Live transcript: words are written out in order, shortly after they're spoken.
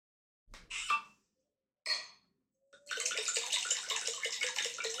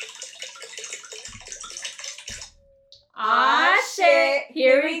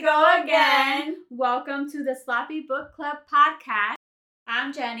Here we go again. Welcome to the Sloppy Book Club podcast.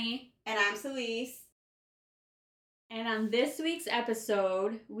 I'm Jenny. And I'm Celise. And on this week's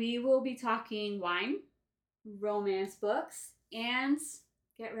episode, we will be talking wine, romance books, and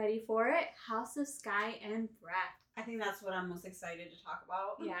get ready for it, House of Sky and Breath. I think that's what I'm most excited to talk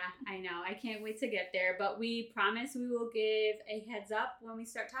about. Yeah, I know. I can't wait to get there. But we promise we will give a heads up when we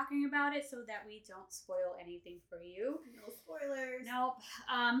start talking about it so that we don't spoil anything for you. No spoilers. Nope.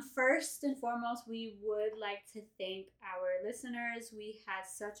 First and foremost, we would like to thank our listeners. We had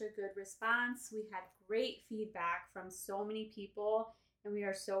such a good response. We had great feedback from so many people, and we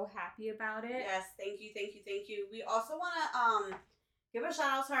are so happy about it. Yes, thank you. We also want to give a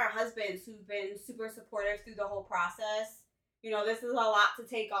shout out to our husbands who've been super supportive through the whole process. You know, this is a lot to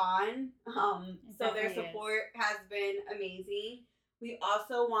take on. So their support has been amazing. We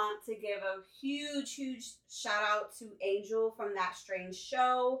also want to give a huge shout out to Angel from That Strange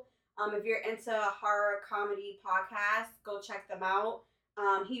Show. If you're into horror comedy podcasts, go check them out.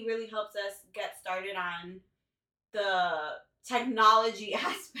 He really helps us get started on the technology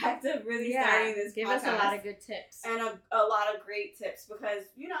aspect of really starting this give podcast. Us a lot of good tips. And a lot of great tips because,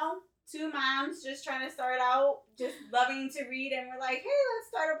 you know, two moms just trying to start out, just loving to read, and we're like, hey, let's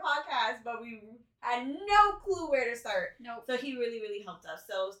start a podcast, but we had no clue where to start. Nope. So he really helped us.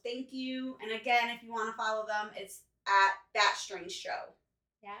 So thank you. And again, if you want to follow them, it's at That Strange Show.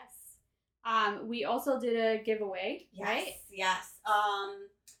 Yes. We also did a giveaway, right? Yes.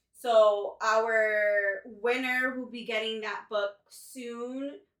 So our winner will be getting that book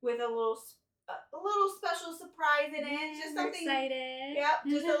soon with a little special surprise in it. Just something excited. Yep,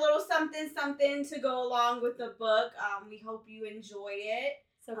 just a little something to go along with the book. We hope you enjoy it.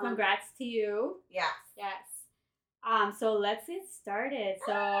 So congrats to you. Yes. So let's get started.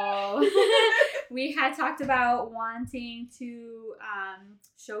 So we had talked about wanting to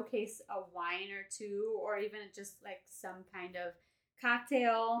showcase a wine or two, or even just like some kind of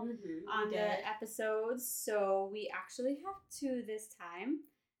cocktail on the episodes. So we actually have two this time.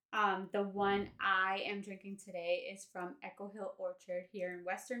 The one I am drinking today is from Echo Hill Orchard here in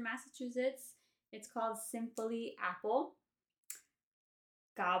Western Massachusetts. It's called Simply Apple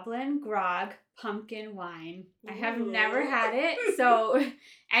Goblin Grog Pumpkin Wine. I have never had it. So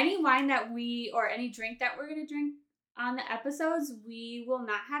any wine that any drink that we're going to drink on the episodes, we will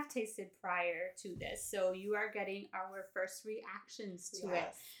not have tasted prior to this. So you are getting our first reactions to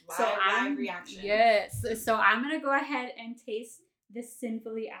it. Live reaction. Yes. So I'm going to go ahead and taste this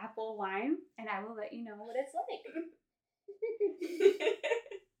Simply Apple wine, and I will let you know what it's like.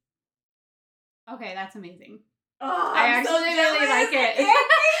 Okay, that's amazing. Oh, I actually really like it.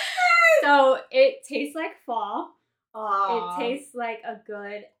 So it tastes like fall. Oh. It tastes like a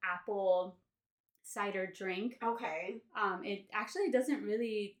good apple cider drink. Okay. It actually doesn't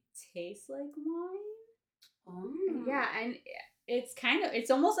really taste like wine. Oh. Yeah, and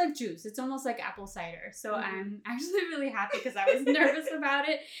it's almost like juice. It's almost like apple cider. So I'm actually really happy because I was nervous about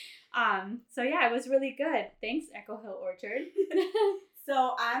it. So yeah, it was really good. Thanks, Echo Hill Orchard.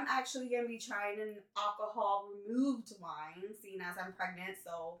 So I'm actually going to be trying an alcohol-removed wine, seeing as I'm pregnant,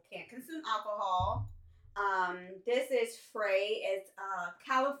 so can't consume alcohol. This is Frey. It's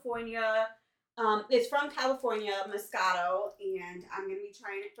California. It's from California, Moscato, and I'm going to be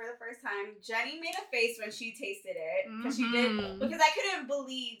trying it for the first time. Jenny made a face when she tasted it, because I couldn't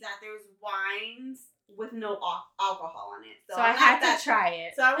believe that there's wines with no alcohol in it. So I had to try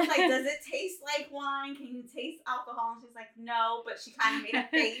it. So I was like, does it taste like wine? Can you taste alcohol? And she's like, no, but she kind of made a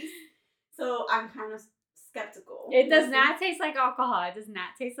face. So I'm kind of skeptical. It does not taste like alcohol. It does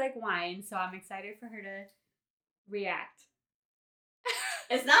not taste like wine. So I'm excited for her to react.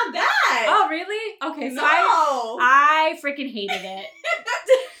 It's not bad. Oh, really? Okay, so no. I freaking hated it.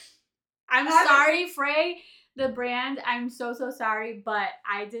 I'm sorry, Frey, the brand. I'm so sorry, but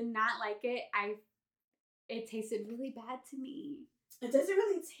I did not like it. It tasted really bad to me. It doesn't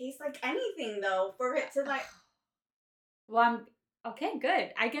really taste like anything, though, for it to like... Well, okay,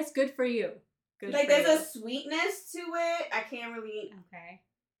 good. I guess good for you. Good like, for there's you. a sweetness to it. I can't really... Okay.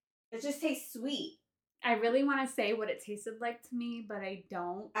 It just tastes sweet. I really want to say what it tasted like to me, but I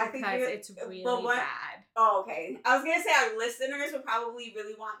don't because it's really bad. Oh, okay. I was going to say our listeners would probably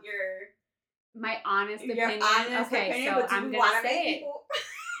really want my honest opinion. Okay, so I'm going to say it.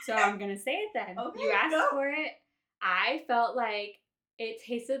 So I'm going to say it then. Okay, you asked for it. I felt like it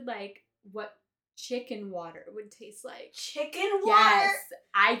tasted like what chicken water would taste like. Chicken water? Yes.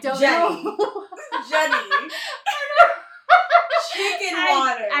 I don't know. Jenny. Chicken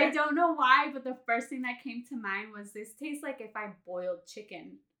water. I don't know why, but the first thing that came to mind was this tastes like if I boiled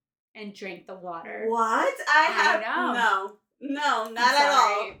chicken and drank the water. What? I know. No, not at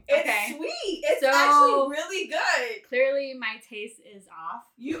all. It's sweet. It's actually really good. Clearly, my taste is off.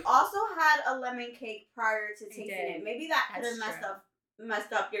 You also had a lemon cake prior to tasting it. Maybe that could have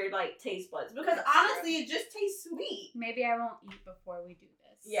messed up your like taste buds because honestly, it just tastes sweet. Maybe I won't eat before we do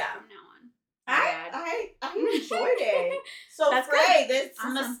this. Yeah. From now on. I enjoyed it. So Frey, this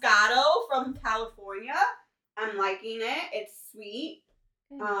Moscato from California. I'm liking it. It's sweet.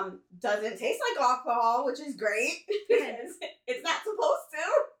 Doesn't taste like alcohol, which is great because it's not supposed to.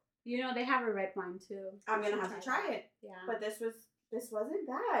 You know, they have a red wine too. I'm gonna have to try it. Yeah. But this wasn't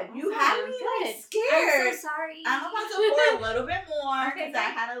bad. You had me like scared. I'm so sorry. I'm about to pour a little bit more because I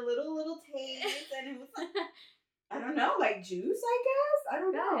had a little taste and it was like, I don't know, like juice, I guess. I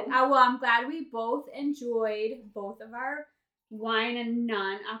don't know. Well, I'm glad we both enjoyed both of our wine and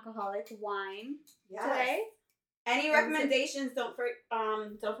non-alcoholic wine today. Any recommendations? Don't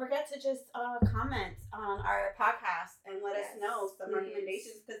forget to just comment on our podcast and let us know some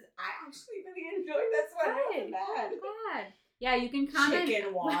recommendations because I actually really enjoyed this one. It wasn't bad. Yeah, you can comment.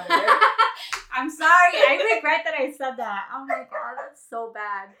 Chicken water. I'm sorry. I regret that I said that. Oh my god, that's so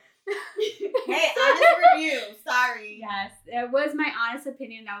bad. Hey, honest review. Sorry. Yes, it was my honest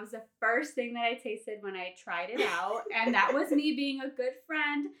opinion. That was the first thing that I tasted when I tried it out, and that was me being a good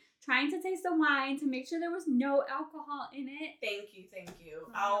friend. Trying to taste the wine to make sure there was no alcohol in it. Thank you.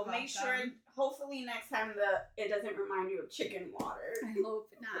 I'll make sure, hopefully next time it doesn't remind you of chicken water. I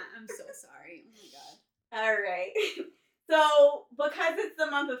hope not. I'm so sorry. Oh my god. All right. So, because it's the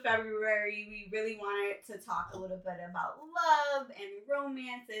month of February, we really wanted to talk a little bit about love and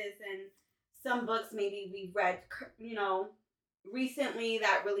romances and some books maybe we read, recently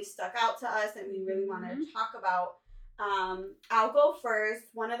that really stuck out to us and we really want to talk about. I'll go first.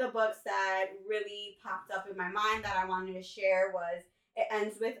 One of the books that really popped up in my mind that I wanted to share was It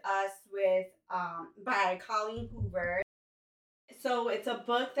Ends With Us by Colleen Hoover. So it's a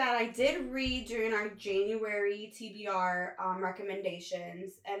book that I did read during our January TBR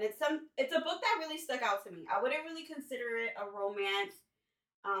recommendations, and it's a book that really stuck out to me. I wouldn't really consider it a romance.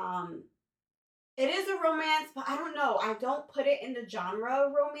 It is a romance, but I don't know. I don't put it in the genre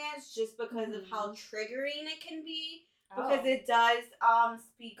of romance just because of how triggering it can be. Because it does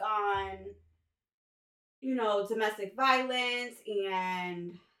speak on, domestic violence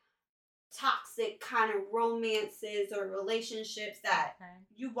and toxic kind of romances or relationships that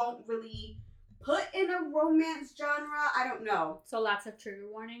you won't really put in a romance genre. I don't know. So lots of trigger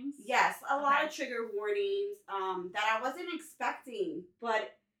warnings? Yes, a lot of trigger warnings that I wasn't expecting.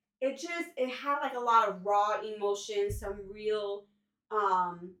 But it had like a lot of raw emotions, some real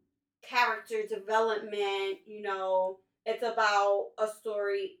character development, It's about a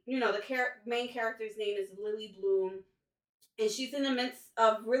story, the main character's name is Lily Bloom, and she's in the midst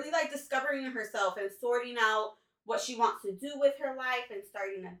of really like discovering herself and sorting out what she wants to do with her life and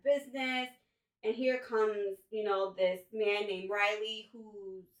starting a business. And here comes, this man named Riley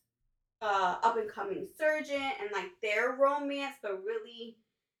who's up and coming surgeon, and like their romance, but really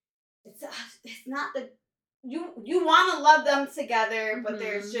it's not the you want to love them together, but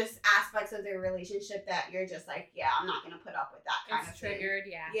there's just aspects of their relationship that you're just like, yeah, I'm not gonna put up with that kind of triggered,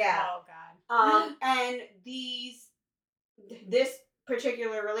 thing. Yeah. Oh god. And this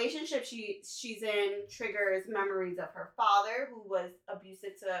particular relationship she's in triggers memories of her father who was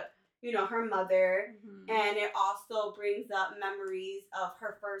abusive to her mother, and it also brings up memories of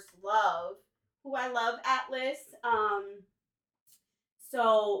her first love, who I love, Atlas.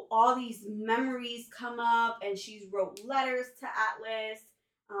 So all these memories come up, and she's wrote letters to Atlas.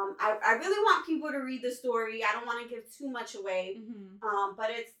 I really want people to read the story. I don't want to give too much away, but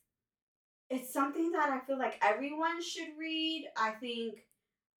it's something that I feel like everyone should read. I think,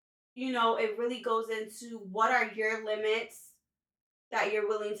 it really goes into what are your limits that you're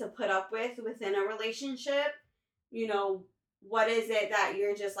willing to put up with within a relationship. What is it that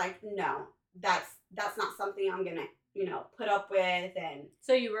you're just like, no, that's not something I'm gonna put up with. And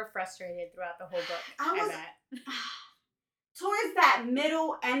so you were frustrated throughout the whole book. I bet. Towards that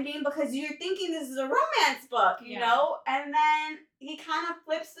middle ending, because you're thinking this is a romance book, and then he kind of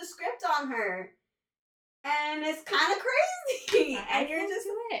flips the script on her, and it's kind of crazy. And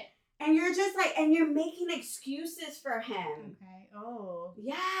you're just like, and you're making excuses for him. Okay. Oh.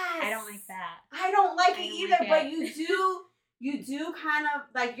 Yes. I don't like that. I don't like it either. But you do kind of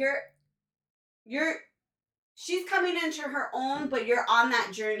like she's coming into her own, but you're on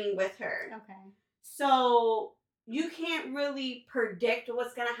that journey with her. Okay. So you can't really predict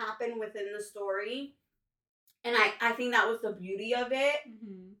what's going to happen within the story. And I think that was the beauty of it.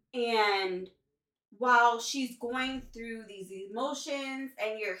 And while she's going through these emotions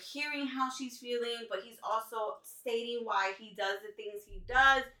and you're hearing how she's feeling, but he's also stating why he does the things he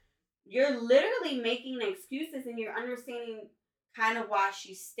does, you're literally making excuses and you're understanding kind of why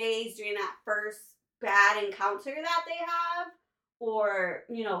she stays during that first bad encounter that they have or,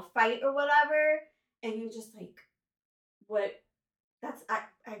 you know, fight or whatever. And you're just like, what?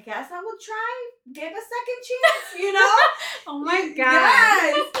 I guess I would try, give a second chance, you know? Oh my God.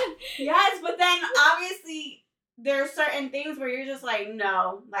 Yes. Yes, but then obviously there are certain things where you're just like,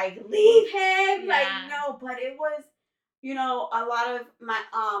 no, like leave him. Like, no. But it was, you know, a lot of my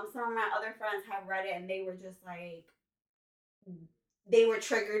some of my other friends have read it and they were just like, they were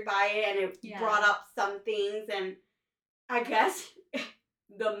triggered by it and it brought up some things. And I guess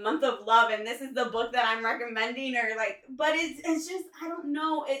the month of love, and this is the book that I'm recommending, or like, but it's just, I don't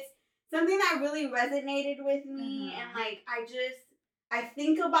know, it's something that really resonated with me. And like, I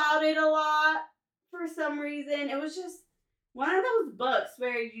think about it a lot for some reason. It was just one of those books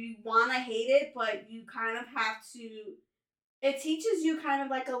where you want to hate it, but you kind of have to, it teaches you kind of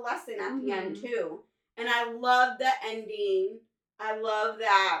like a lesson at the end too. And I love the ending. I love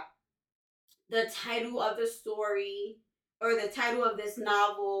that the title of the story, or the title of this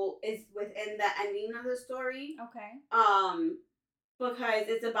novel, is within the ending of the story. Okay. Because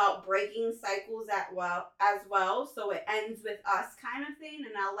it's about breaking cycles as well. So it ends with us kind of thing,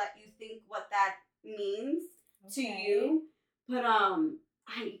 and I'll let you think what that means to you. But I'm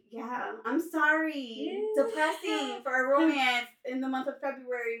sorry. Depressing for a romance in the month of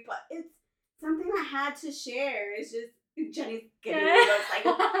February, but it's something I had to share. It's just Jenny's getting like,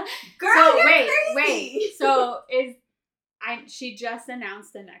 girl, so you're crazy. Wait. So she just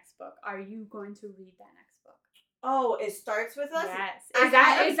announced the next book. Are you going to read that next book? Oh, it starts with us? Yes. Is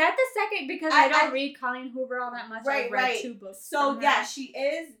that the second? Because I don't read Colleen Hoover all that much. I've read 2 books. So yeah, she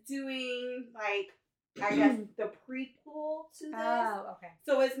is doing like, I guess, the prequel to this. Oh, okay.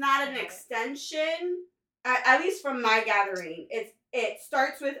 So it's not an extension. At least from my gathering, it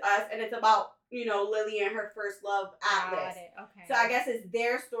starts with us, and it's about, you know, Lily and her first love, Atlas. Got it. Okay. So I guess it's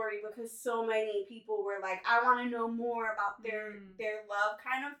their story, because so many people were like, I want to know more about their love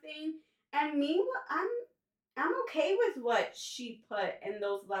kind of thing. And me, I'm okay with what she put in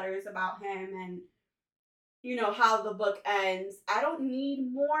those letters about him, and, you know, how the book ends. I don't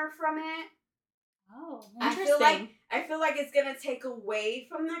need more from it. Oh, interesting. I feel like it's gonna take away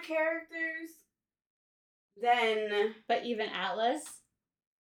from the characters. Then, but even Atlas,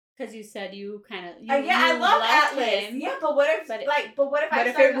 because you said you kind of I love Atlas. Him. Yeah, but what if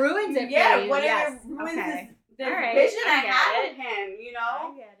it ruins it? Yeah, what if it ruins the vision I had of him? You know,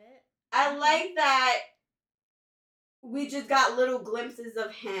 I get it. I like that. We just got little glimpses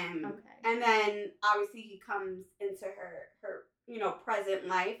of him, and then obviously he comes into her you know, present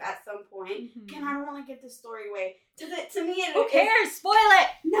life at some point. Again, I don't want to give the story away. To me, who cares? Spoil it.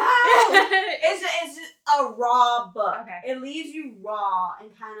 No, it's just a raw book. Okay. It leaves you raw and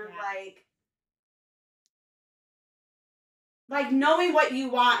kind of like knowing what you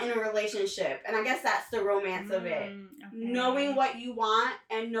want in a relationship, and I guess that's the romance of it. Knowing what you want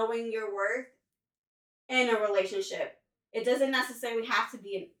and knowing your worth in a relationship. It doesn't necessarily have to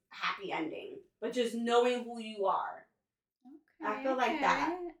be a happy ending, but just knowing who you are. I feel like that.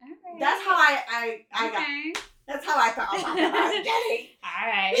 Right. That's how I got. That's how I felt about it. All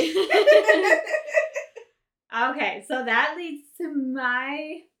right. Okay, so that leads to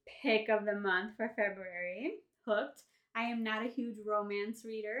my pick of the month for February. Hooked. I am not a huge romance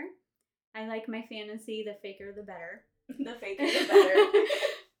reader. I like my fantasy. The faker, the better. The faker, the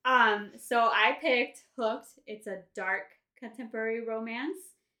better. So I picked Hooked. It's a dark contemporary romance.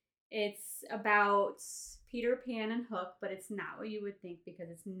 It's about Peter Pan and Hook, but it's not what you would think, because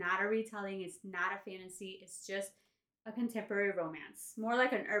it's not a retelling. It's not a fantasy. It's just a contemporary romance. More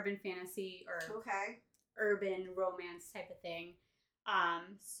like an urban fantasy or urban romance type of thing.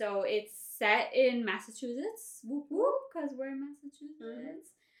 So it's set in Massachusetts. Whoop whoop, because we're in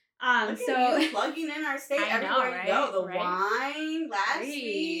Massachusetts. Look at you plugging in our state everywhere you go. The wine, last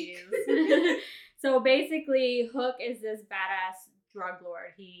week. So basically, Hook is this badass drug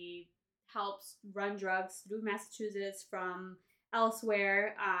lord. He helps run drugs through Massachusetts from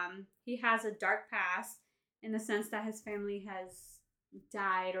elsewhere. He has a dark past in the sense that his family has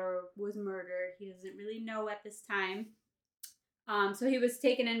died or was murdered. He doesn't really know at this time. So he was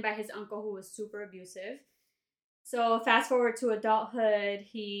taken in by his uncle, who was super abusive. So fast forward to adulthood,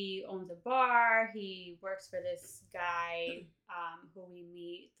 he owns a bar. He works for this guy who we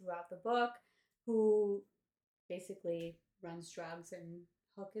meet throughout the book, who basically runs drugs, and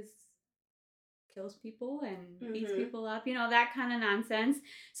Hook is kills people and beats people up, that kind of nonsense.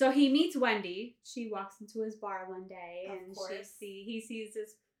 So he meets Wendy. She walks into his bar one day, and he sees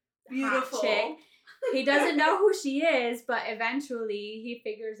this beautiful hot chick. He doesn't know who she is, but eventually he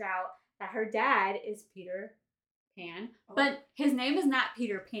figures out that her dad is Peter Pan, but his name is not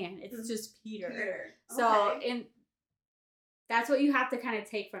Peter Pan. It's just Peter. So that's what you have to kind of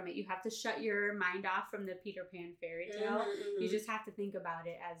take from it. You have to shut your mind off from the Peter Pan fairy tale. You just have to think about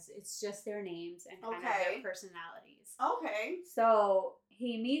it as it's just their names and kind of their personalities. Okay. So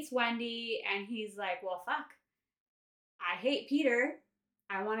he meets Wendy and he's like, well, fuck. I hate Peter.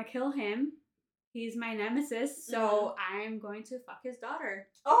 I want to kill him. He's my nemesis. So I'm going to fuck his daughter.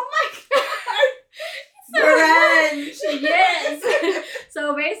 Oh my God. Revenge. Yes.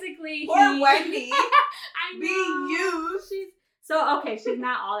 So basically poor Wendy. Being used. She's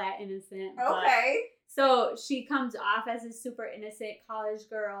not all that innocent. Okay. So she comes off as a super innocent college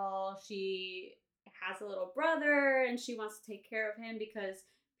girl. She has a little brother and she wants to take care of him because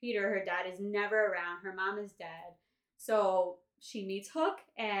Peter, her dad, is never around. Her mom is dead. So she meets Hook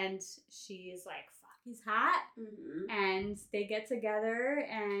and she's like, fuck, he's hot. And they get together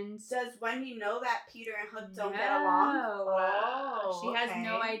and... Does Wendy know that Peter and Hook don't get along? She has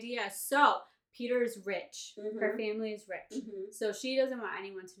no idea. So... Peter's rich. Her family is rich. So she doesn't want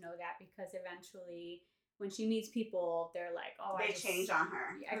anyone to know that because eventually when she meets people, they're like, they change on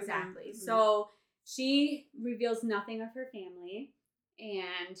her. Yeah, exactly. So she reveals nothing of her family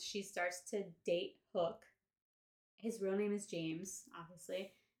and she starts to date Hook. His real name is James,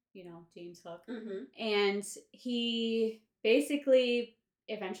 obviously. James Hook. And he basically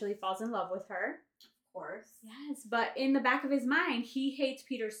eventually falls in love with her. Course. Yes, but in the back of his mind, he hates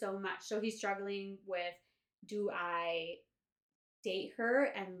Peter so much. So he's struggling with, do I date her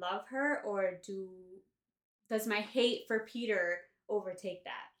and love her, or does my hate for Peter overtake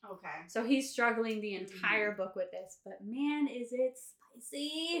that? Okay. So he's struggling the entire book with this, but man, is it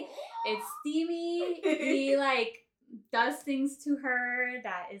spicy. It's steamy. He does things to her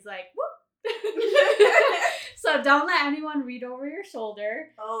that is like, whoop. So don't let anyone read over your shoulder.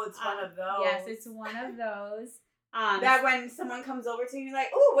 Oh, it's one of those. Yes, it's one of those. That when someone comes over to you, like,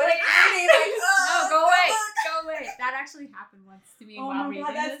 oh, what are you reading? Like, no, go away. That actually happened once to me while reading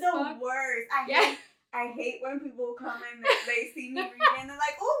this book. Oh my God, that's the worst. I hate when people come and they see me reading and they're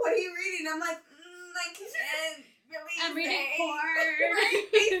like, oh, what are you reading? I'm like, I can't really I'm reading porn.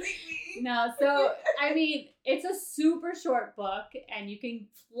 Basically. No, so, I mean, it's a super short book and you can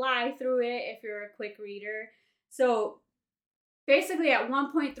fly through it if you're a quick reader. So, basically, at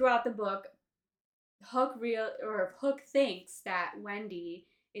one point throughout the book, Hook thinks that Wendy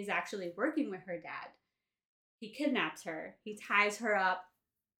is actually working with her dad. He kidnaps her. He ties her up.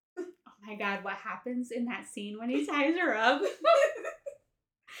 Oh my God, what happens in that scene when he ties her up?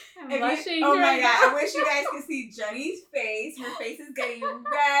 I'm blushing. Oh my God, I wish you guys could see Jenny's face. Her face is getting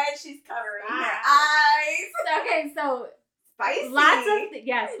red. She's covering her eyes. Okay, so spicy.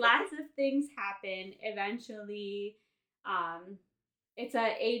 Lots of things happen. Eventually, it's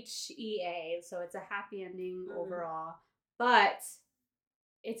a HEA, so it's a happy ending overall. But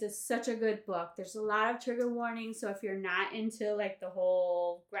it's such a good book. There's a lot of trigger warnings, so if you're not into the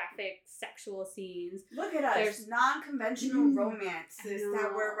whole graphic sexual scenes, look at us. There's non-conventional romances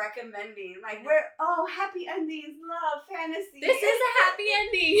that we're recommending. We're happy endings, love, fantasy. This is a happy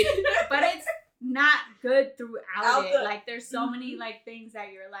ending, but it's not good throughout it. There's so many things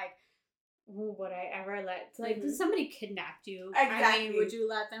that you're like, oh, would I ever let does somebody kidnap you? Exactly. I mean, would you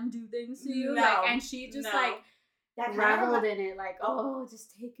let them do things to you? No. And she just that reveled in it,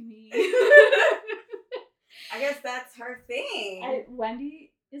 just take me. I guess that's her thing.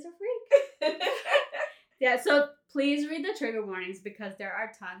 Wendy is a freak. Yeah, so please read the trigger warnings because there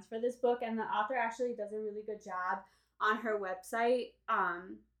are tons for this book, and the author actually does a really good job on her website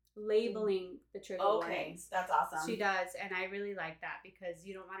labeling the trigger warnings. That's awesome. She does, and I really like that because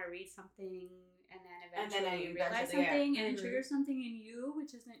you don't want to read something and then eventually you realize something and it triggers something in you,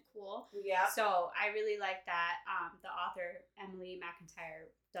 which isn't cool. Yeah. So I really like that. The author, Emily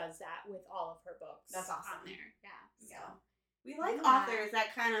McIntyre, does that with all of her books. That's awesome. On there. Yeah. So. We like authors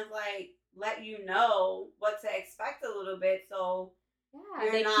that kind of let you know what to expect a little bit, so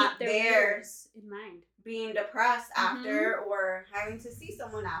you're not keep their in mind, being depressed after or having to see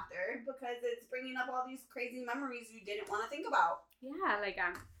someone after because it's bringing up all these crazy memories you didn't want to think about. Yeah,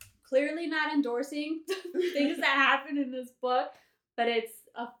 I'm clearly not endorsing things that happen in this book, but it's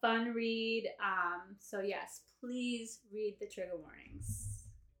a fun read. So yes, please read the trigger warnings.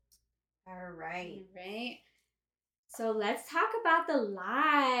 All right. So let's talk about the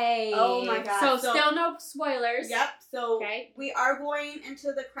live. Oh my god. So still no spoilers. Yep. So we are going into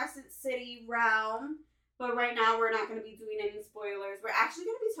the Crescent City realm, but right now we're not going to be doing any spoilers. We're actually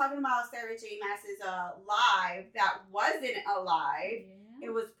going to be talking about Sarah J. Maas's live that wasn't a live. Yeah.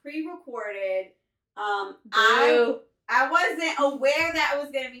 It was pre-recorded. I wasn't aware that it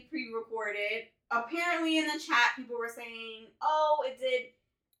was going to be pre-recorded. Apparently in the chat people were saying, "Oh,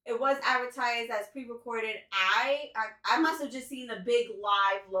 it was advertised as pre-recorded." I must have just seen the big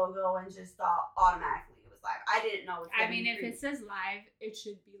live logo and just thought automatically it was live. I didn't know. If it says live, it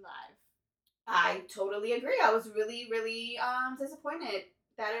should be live. I totally agree. I was really, really disappointed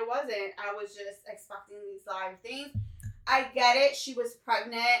that it wasn't. I was just expecting these live things. I get it. She was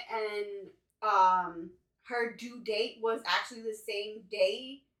pregnant and her due date was actually the same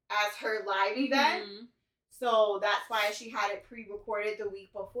day as her live event. Mm-hmm. So that's why she had it pre-recorded the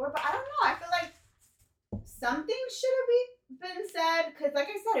week before. But I don't know. I feel like something should have been said. Because like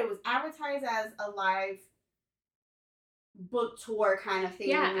I said, it was advertised as a live book tour kind of thing.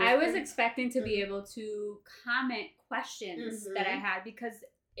 Yeah, I was expecting to be able to comment questions that I had. Because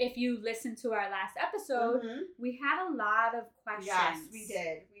if you listen to our last episode, we had a lot of questions. Yes, we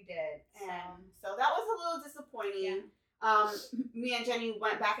did. And so that was a little disappointing. Yeah. Me and Jenny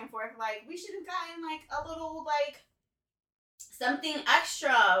went back and forth like we should have gotten like a little like something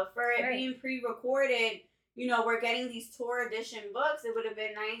extra for it being pre-recorded. You know, we're getting these tour edition books. It would have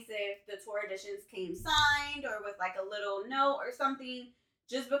been nice if the tour editions came signed or with like a little note or something.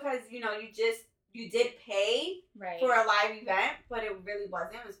 Just because you know you did pay for a live event, but it really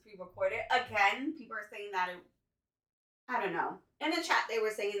wasn't. It was pre-recorded. Again, people are saying that I don't know. In the chat, they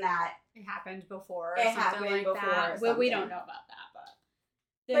were saying that it happened before. Or something like that. Well, we don't know about that, but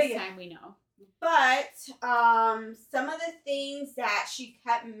this time we know. But some of the things that she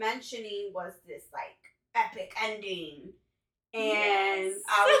kept mentioning was this like epic ending, and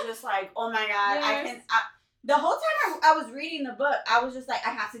I was just like, oh my god, the whole time I was reading the book, I was just like,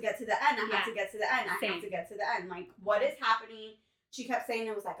 I have to get to the end. I have to get to the end. I have to get to the end. Like, what is happening? She kept saying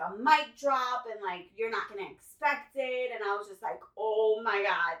it was like a mic drop and like you're not gonna expect it, and I was just like, oh my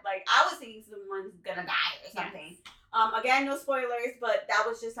god, like I was thinking someone's gonna die or something. Yes. Again, no spoilers, but that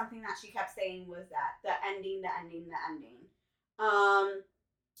was just something that she kept saying was that the ending.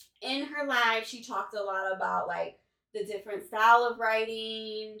 In her live, she talked a lot about like the different style of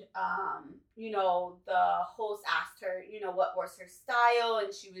writing. You know, the host asked her, you know, what was her style,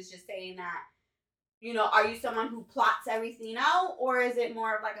 and she was just saying that. You know, are you someone who plots everything out, or is it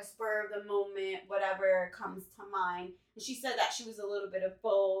more of like a spur of the moment, whatever comes to mind? And she said that she was a little bit of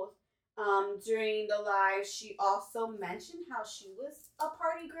both. During the live, she also mentioned how she was a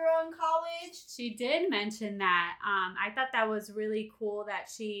party girl in college. She did mention that. I thought that was really cool that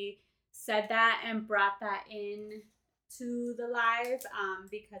she said that and brought that in to the live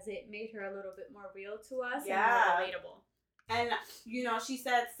because it made her a little bit more real to us and more relatable. And, you know, she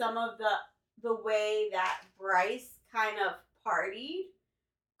said some of the way that Bryce kind of partied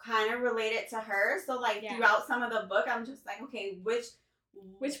kind of related to her. So, like, throughout some of the book, I'm just like, okay, which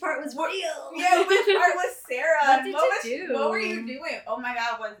part was real? Yeah, which part was Sarah? What did you do? What were you doing? Oh, my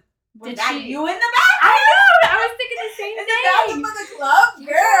God, was that you in the back? I know! I was thinking the same thing. In the bathroom of the club?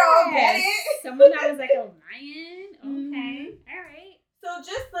 Girl, get it? Someone that was like a lion? Okay, all right. So,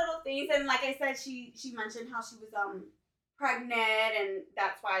 just little things. And like I said, she mentioned how she was, pregnant, and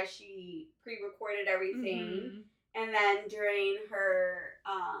that's why she pre-recorded everything. And then during her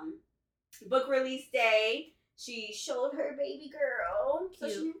book release day, she showed her baby girl,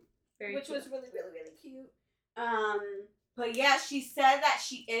 which was really, really, really cute. But yeah, she said that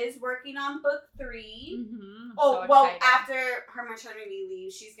she is working on book 3. After her maternity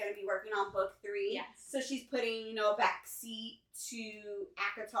leave, she's going to be working on book 3. Yes. So she's putting, you know, backseat to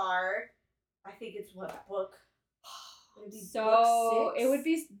ACOTAR. I think it's what book. So it would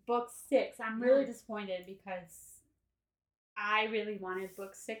be book 6. I'm really disappointed because I really wanted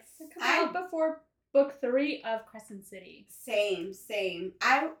book 6 to come out before book 3 of Crescent City. Same.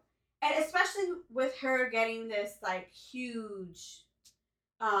 And especially with her getting this like huge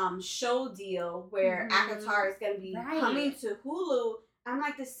show deal where ACOTAR is going to be coming to Hulu. I'm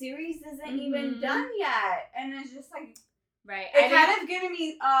like, the series isn't even done yet, and it's just like it kind of giving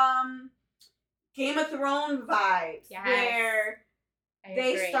me Game of Thrones vibes, where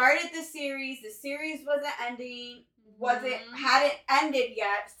they started the series wasn't ending, hadn't ended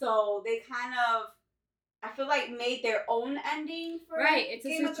yet, so they kind of, I feel like, made their own ending for it's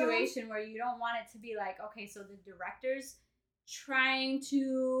Game a situation where you don't want it to be like, okay, so the director's trying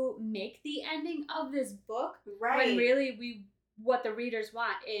to make the ending of this book, when really what the readers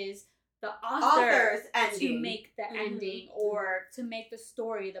want is the author ending. to make the ending or to make the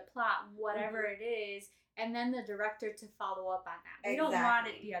story, the plot, whatever it is, and then the director to follow up on that. We don't want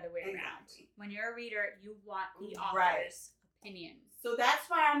it the other way around. When you're a reader, you want the author's opinion. So that's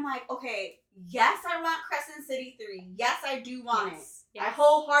why I'm like, okay, yes, I want Crescent City 3. Yes, I do want it. Yes. I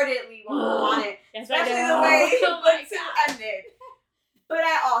wholeheartedly want it. Yes, especially the way book 2 ended. But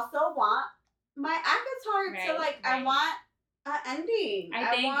I also want my ACOTAR to, like, I want an ending.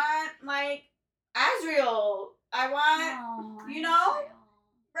 I want, like, Azrael. I want, you know?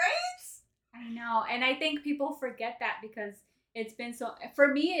 Right? I know. And I think people forget that because it's been for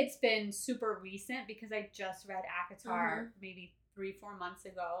me, it's been super recent because I just read ACOTAR maybe 3-4 months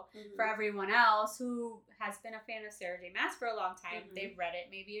ago. For everyone else who has been a fan of Sarah J. Maas for a long time, they've read it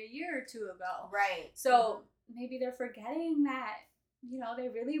maybe a year or two ago. Right. So maybe they're forgetting that, you know, they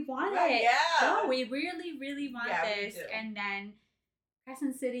really want it. Yeah. No, we really, really want this. And then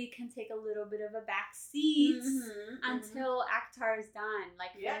Crescent City can take a little bit of a back seat until ACOTAR is done,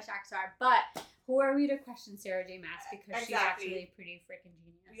 like finish ACOTAR. But who are we to question Sarah J. Maas because she's actually pretty freaking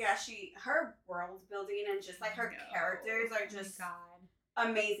genius. Yeah, her world building and just like her characters are just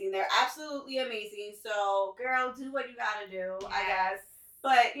amazing. They're absolutely amazing. So, girl, do what you gotta do, I guess.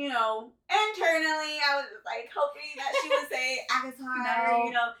 But, you know, internally, I was like hoping that she would say ACOTAR.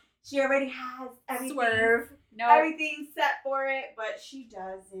 You know, she already has everything. Everything set for it, but she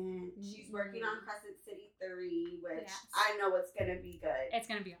doesn't. She's working on Crescent City 3, which I know it's going to be good. It's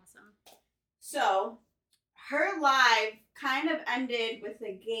going to be awesome. So, her live kind of ended with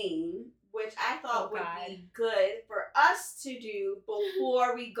a game, which I thought would be good for us to do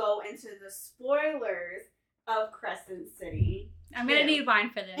before we go into the spoilers of Crescent City. I'm going to need wine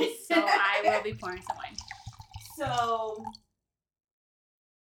for this, so I will be pouring some wine. So,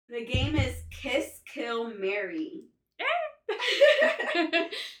 the game is Kiss, Kill, Marry.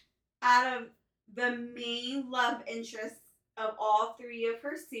 Out of the main love interests of all 3 of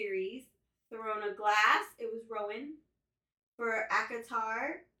her series, Throne of Glass, it was Rowan. For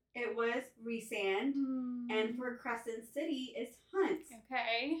ACOTAR, it was Rhysand. And for Crescent City, it's Hunt.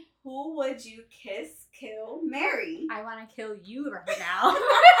 Okay. Who would you kiss, kill, marry? I want to kill you right now.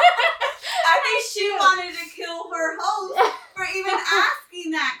 I think she wanted to kill her host for even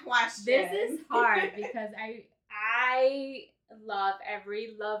asking that question. This is hard because I love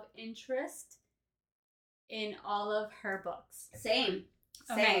every love interest in all of her books. Same.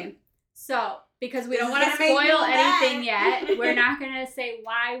 Okay. So, because we don't want to spoil anything yet, we're not going to say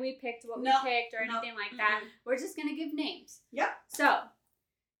why we picked what we picked or anything like that. We're just going to give names. Yep. So,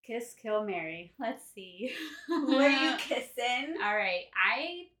 kiss, kill, marry. Let's see. Who are you kissing? All right.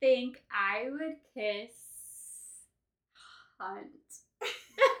 I think I would kiss Hunt.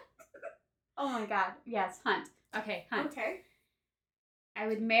 Oh my God. Yes, Hunt. Okay, Hunt. Okay. I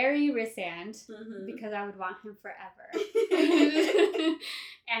would marry Rhysand because I would want him forever.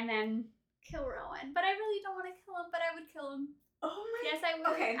 And then kill Rowan. But I really don't want to kill him, but I would kill him. Oh my. Yes, I would.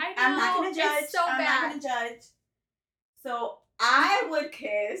 Okay. I know. I'm not going to judge. It's so bad. I'm not going to judge. So I would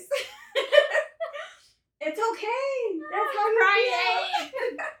kiss. It's okay. That's how you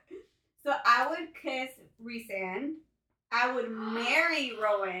feel. So I would kiss Rhysand. I would marry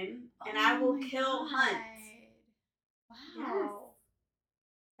Rowan, and I will kill Hunt. Wow. Yes.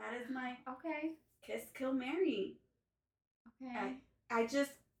 That is my kiss, kill, marry. Okay. I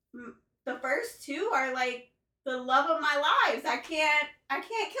just the first 2 are like the love of my lives. I can't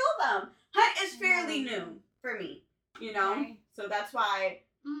kill them. Hunt is fairly new for me, you know. Okay. So that's why.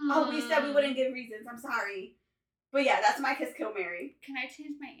 Oh, we said we wouldn't give reasons. I'm sorry. But yeah, that's my kiss, kill, marry. Can I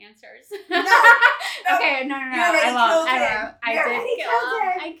change my answers? No. Okay, no. I won't. I did kill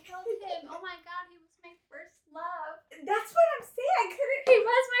him. I killed him. Oh my God, he was my first love. That's what I'm saying. I couldn't. He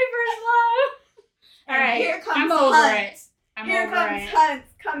was my first love. All right, here comes I'm over Hunt. it. Here comes Hunt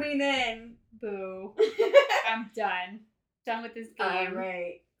coming in. Boo. I'm done. Done with this game. All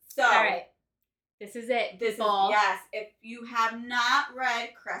right. So. All right. This is it. Yes. If you have not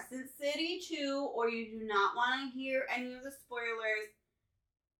read Crescent City 2 or you do not want to hear any of the spoilers,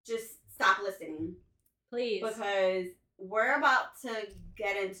 just stop listening. Please. Because we're about to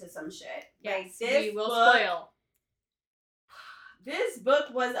get into some shit. Yes, we will spoil. This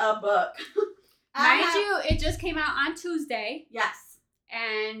book was a book. Mind you, it just came out on Tuesday. Yes.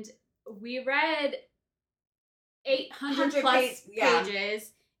 And we read 800 plus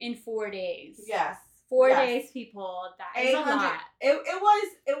pages in 4 days. Yes. 4 days, people. That is a lot.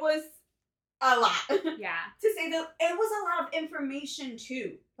 It was a lot. Yeah. To say that it was a lot of information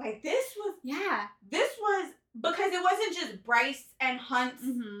too. Like this was because it wasn't just Bryce and Hunt's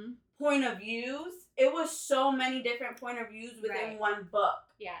point of views. It was so many different point of views within one book.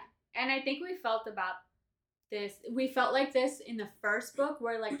 Yeah. And I think we felt about this. We felt like this in the first book,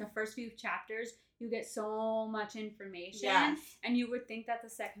 where like the first few chapters, you get so much information, and you would think that the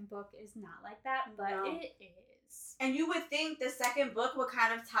second book is not like that, but it is. And you would think the second book would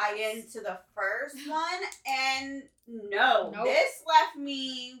kind of tie into the first one, and no, this left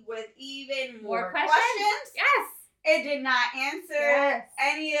me with even more questions. Yes, it did not answer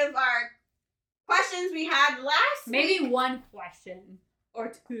any of our questions we had last week. Maybe one question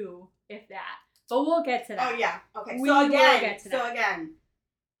or two, if that. But we'll get to that. Oh yeah. Okay. We will get to that. So again,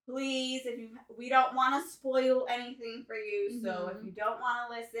 please, we don't want to spoil anything for you. Mm-hmm. So if you don't want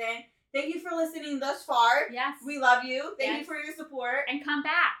to listen, thank you for listening thus far. Yes. We love you. Thank you for your support. And come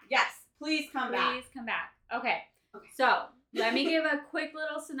back. Yes. Please come back. Please come back. Okay. So let me give a quick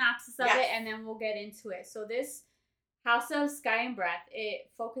little synopsis of it, and then we'll get into it. So this House of Sky and Breath, it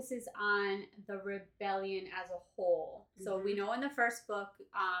focuses on the rebellion as a whole. Mm-hmm. So we know in the first book,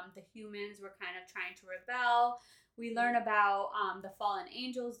 the humans were kind of trying to rebel. We learn about the fallen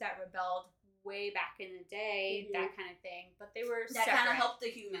angels that rebelled way back in the day, that kind of thing. But they were that kind of helped the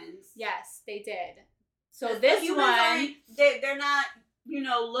humans. Yes, they did. So this one, they're not,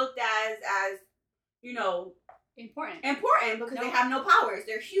 looked as important because they have no powers.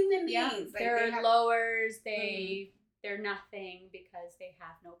 They're human beings. Like, they're lowers. They're nothing because they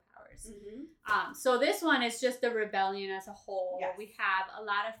have no powers. Mm-hmm. So this one is just the rebellion as a whole. Yes. We have a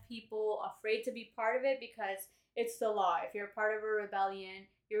lot of people afraid to be part of it because it's the law. If you're part of a rebellion,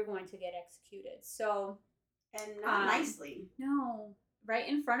 you're going to get executed. So, and not nicely. No, right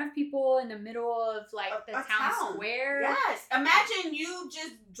in front of people in the middle of like the town square. Yes. Imagine you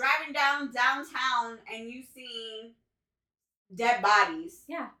just driving downtown and you seeing dead bodies.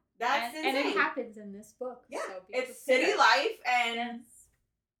 Yeah. That's insane. And it happens in this book. Yeah. So it's city life, and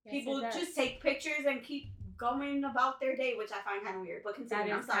people just take pictures and keep going about their day, which I find kind of weird. But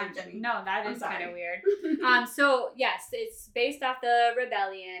continue. I'm sorry, Jenny. No, that is kind of weird. So, yes, it's based off the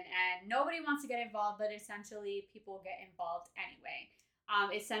rebellion, and nobody wants to get involved, but essentially people get involved anyway.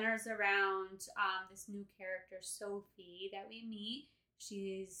 It centers around this new character, Sophie, that we meet.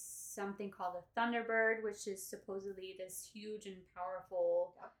 She's something called a Thunderbird, which is supposedly this huge and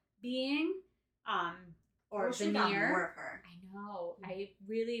powerful being, or veneer. More of her. I know. I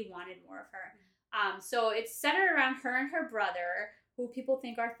really wanted more of her. So it's centered around her and her brother, who people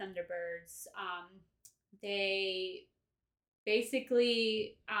think are Thunderbirds. They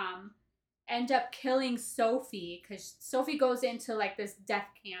basically end up killing Sophie because Sophie goes into like this death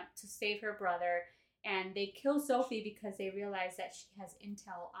camp to save her brother. And they kill Sophie because they realize that she has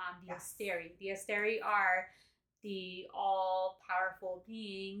intel on the Asteri. The Asteri are the all-powerful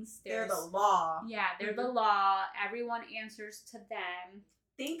beings. They're the law. Yeah, they're the law. Everyone answers to them.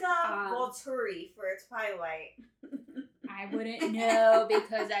 Think of Volturi for Twilight. I wouldn't know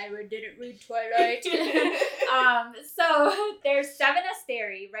because I didn't read Twilight. So there's 7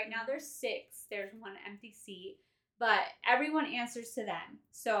 Asteri. Right now there's 6. There's 1 empty seat. But everyone answers to them.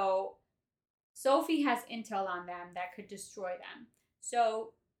 So Sophie has intel on them that could destroy them.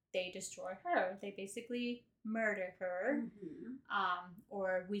 So they destroy her. They basically murder her. Mm-hmm.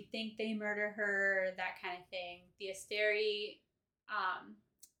 Or we think they murder her, that kind of thing. The Asteri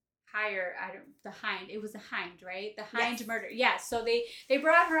hire, the Hind. It was the Hind, right? The Hind murder. Yeah, so they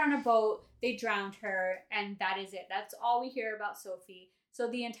brought her on a boat, they drowned her, and that is it. That's all we hear about Sophie. So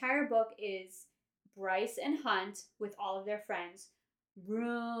the entire book is Bryce and Hunt with all of their friends.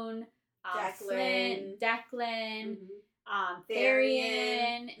 Rune, Flint, Declan,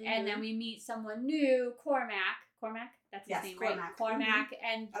 Therian, and then we meet someone new, Cormac. Cormac? That's his name, right? Cormac.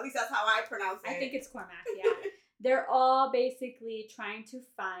 And at least that's how I pronounce it. I think it's Cormac, yeah. They're all basically trying to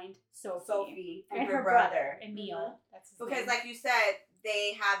find Sophie and her brother, Emil. Mm-hmm. That's his because, name. like you said,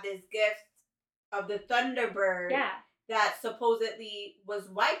 they have this gift of the Thunderbird that supposedly was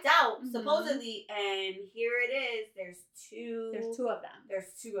wiped out, supposedly, and here it is. There's two of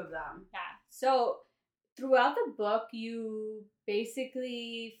them. Yeah. So throughout the book, you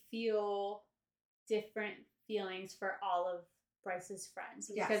basically feel different feelings for all of Bryce's friends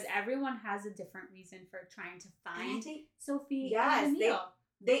because everyone has a different reason for trying to find Sophie and Emil.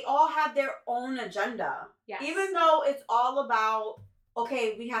 They all have their own agenda. Yes. Even though it's all about,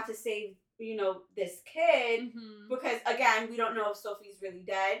 okay, we have to save, this kid, because, again, we don't know if Sophie's really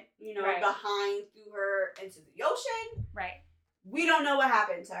dead. The Hind threw her into the ocean. Right. We don't know what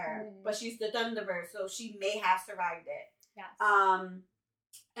happened to her, but she's the Thunderbird, so she may have survived it. Yes.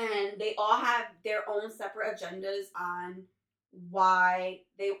 And they all have their own separate agendas on why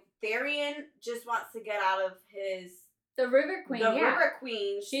Therian just wants to get out of his The River Queen, the River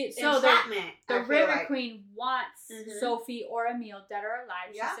Queen. The enchantment. River Queen wants Sophie or Emile, dead or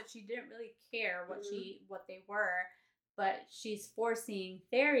alive. Yeah. She said she didn't really care what they were, but she's forcing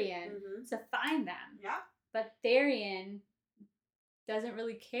Tharian to find them. Yeah. But Tharian doesn't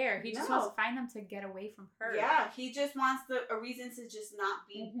really care. He just wants to find them to get away from her. Yeah, he just wants a reason to just not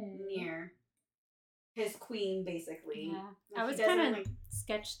be near his queen, basically. Yeah. I was kind of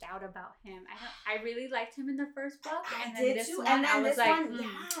sketched out about him. I really liked him in the first book, and then this one, and then I was this like, one,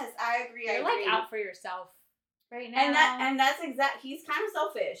 yes, I agree. You're like out for yourself right now. And that's he's kind of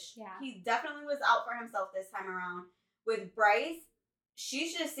selfish. Yeah. He definitely was out for himself this time around. With Bryce,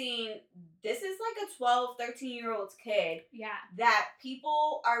 she's just seeing this is like a 12, 13-year-old kid that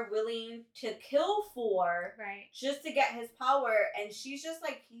people are willing to kill for just to get his power, and she's just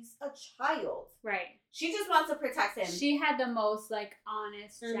like, he's a child. Right. She just wants to protect him. She had the most like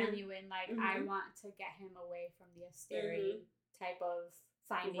honest, genuine, like I want to get him away from the Asteri type of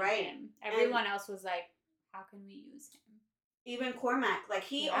finding him. Everyone else was like, how can we use him? Even Cormac, like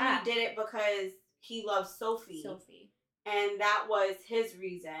he only did it because he loves Sophie. And that was his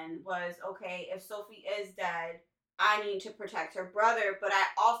reason, was, okay, if Sophie is dead, I need to protect her brother. But I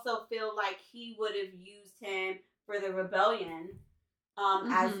also feel like he would have used him for the rebellion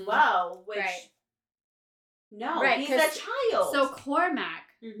as well, which, he's a child. So Cormac,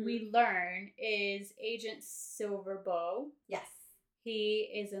 we learn, is Agent Silverbow. Yes.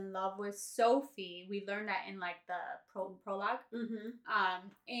 He is in love with Sophie. We learned that in like the prologue.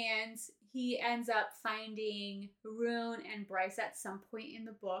 And he ends up finding Rune and Bryce at some point in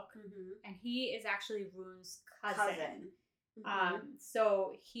the book. And he is actually Rune's cousin.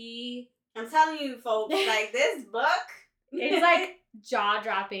 So I'm telling you, folks, like this book, it's like jaw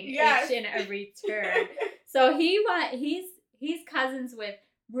dropping each and every turn. So he's cousins with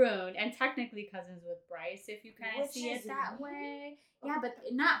Rune and technically cousins with Bryce, if you kind of see it that way. Yeah, but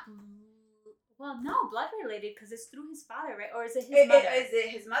not. Well, no, blood related because it's through his father, right? Or is it his mother? Is it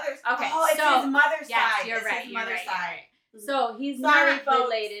his mother's? Okay, oh, it's his mother's yes, side. You're right. His mother's side. So he's not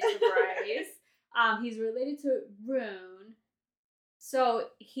related to Bryce. He's related to Rune. So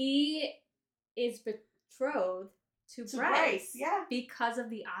he is betrothed to Bryce. Yeah. Because of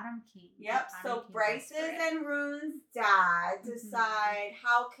the Autumn King. Yep. So Bryce's and Rune's dad decide,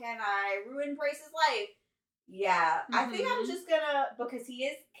 how can I ruin Bryce's life? Yeah. I think I'm just gonna, because he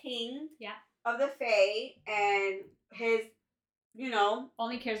is king. Of the Fae, and his,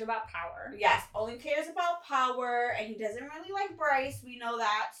 only cares about power. Yes, only cares about power, and he doesn't really like Bryce. We know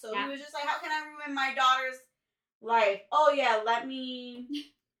that. So he was just like, how can I ruin my daughter's life? Oh yeah, let me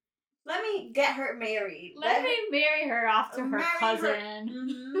get her married. Let me marry her off to her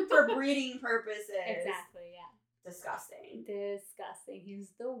cousin. For breeding purposes. Exactly, yeah. Disgusting. He's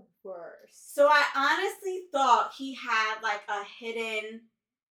the worst. So I honestly thought he had like a hidden,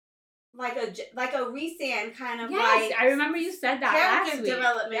 like a Rhysand kind of I remember you said that last week.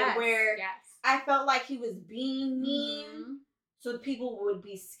 Development where I felt like he was being mean, so people would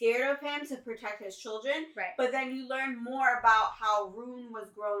be scared of him to protect his children. Right. But then you learn more about how Rune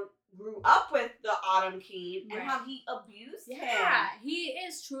grew up with the Autumn King and how he abused him. Yeah, he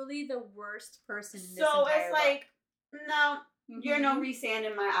is truly the worst person in this entire book. So it's like, no, you're no Rhysand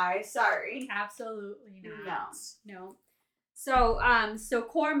in my eyes. Sorry. Absolutely not. No. So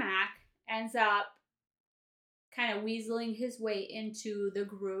Cormac ends up kind of weaseling his way into the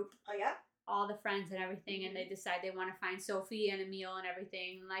group. Oh, yeah? All the friends and everything, and they decide they want to find Sophie and Emile and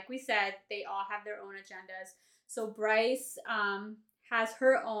everything. Like we said, they all have their own agendas. So Bryce has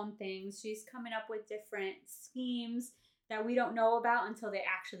her own things. She's coming up with different schemes that we don't know about until they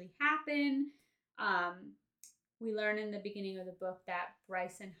actually happen. We learn in the beginning of the book that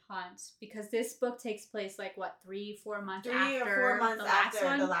Bryce and Hunt, because this book takes place like 3-4 months after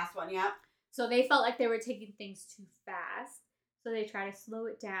the last one, yeah. So they felt like they were taking things too fast. So they try to slow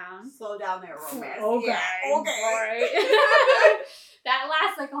it down. Slow down their romance. Okay. Yeah, okay. Right. That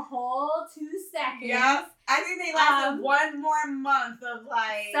lasts like a whole 2 seconds. Yeah. I think they lasted 1 more month of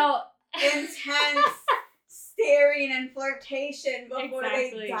intense staring and flirtation before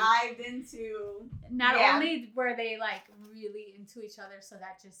they dived into. Not only were they like really into each other, so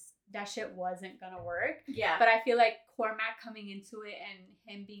that shit wasn't gonna work. Yeah. But I feel like Cormac coming into it and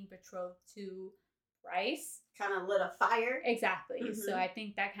him being betrothed to Bryce kind of lit a fire. Exactly. Mm-hmm. So I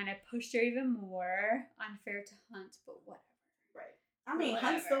think that kind of pushed her even more. Unfair to Hunt, but whatever. Right. I mean,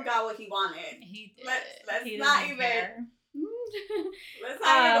 Hunt still got what he wanted. He did. Let's not even. Let's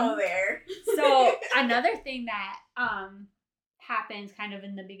not even go there. So another thing that happened kind of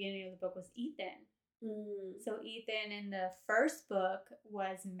in the beginning of the book was Ethan. So Ethan in the first book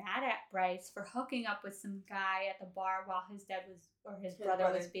was mad at Bryce for hooking up with some guy at the bar while his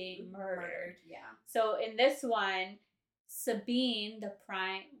brother was being murdered. Yeah. So in this one, Sabine,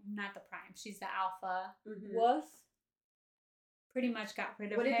 she's the alpha wolf, pretty much got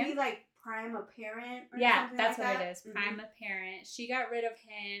rid of him. Would it be like prime apparent? Or yeah, something that's like what that? it is. Prime apparent. She got rid of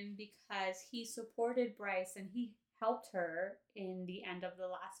him because he supported Bryce and he helped her in the end of the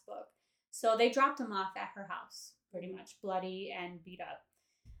last book. So they dropped him off at her house, pretty much bloody and beat up.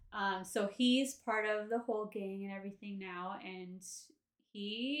 So he's part of the whole gang and everything now, and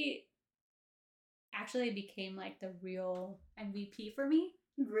he actually became like the real MVP for me.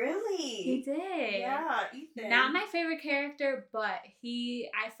 Really? He did. Yeah, Ethan. Not my favorite character, but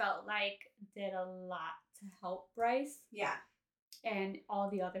I felt like did a lot to help Bryce. Yeah. And all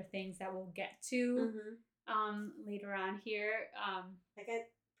the other things that we'll get to later on here.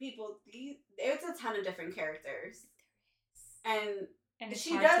 There's a ton of different characters. And it's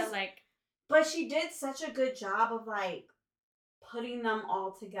she hard does, to like... But she did such a good job of like putting them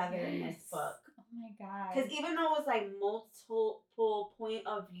all together in this book. Oh my god. Because even though it was like multiple point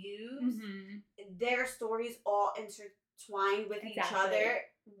of views, their stories all intertwined with each other.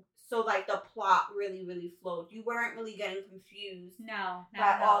 So like the plot really, really flowed. You weren't really getting confused. No,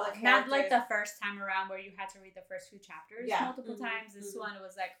 by all the characters. Not like the first time around where you had to read the first few chapters multiple times. This one it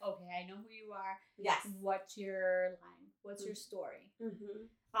was like, okay, I know who you are. Yes. What's your line? What's your story?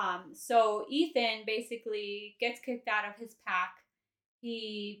 So Ethan basically gets kicked out of his pack.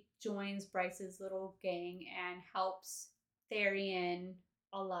 He joins Bryce's little gang and helps Therian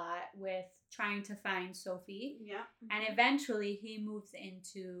a lot with trying to find Sophie. Yeah. And eventually he moves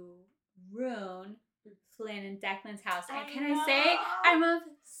into Rune, Flynn, and Declan's house. And can I say, I'm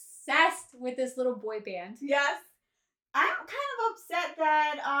obsessed with this little boy band. Yes. I'm kind of upset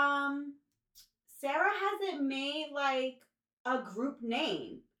that Sarah hasn't made like a group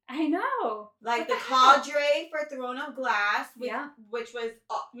name. I know. Like the cadre for Throne of Glass, which was,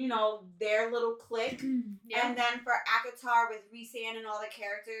 their little clique. And then for ACOTAR with Rhysand and all the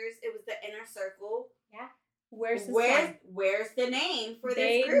characters, it was the Inner Circle. Yeah. Where's the name for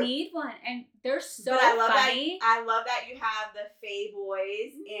this group? They need one. And they're so funny. I love that you have the Faye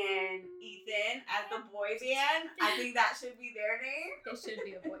Boys and Ethan as the boy band. I think that should be their name. They should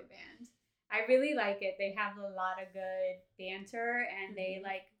be a boy band. I really like it. They have a lot of good banter and they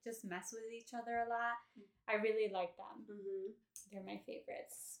like just mess with each other a lot. I really like them. They're my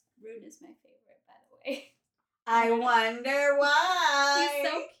favorites. Rune is my favorite, by the way. I wonder why. He's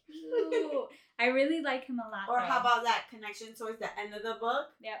so cute. I really like him a lot. Or how about that connection towards the end of the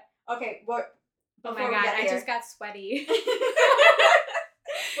book? Yep. Okay, but oh my god, I just got sweaty.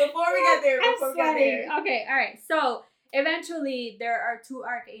 Before we get there, Okay, all right. So eventually, there are 2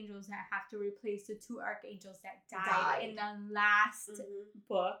 archangels that have to replace the 2 archangels that died in the last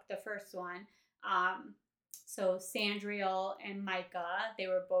book, the first one. So Sandriel and Micah, they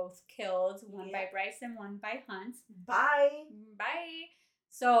were both killed, one by Bryce and one by Hunt. Bye.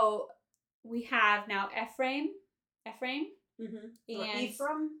 So we have now Ephraim. And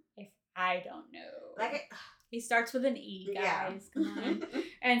Ephraim? I don't know. He starts with an E, guys. Come on.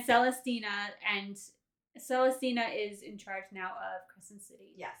 And Celestina, is in charge now of Crescent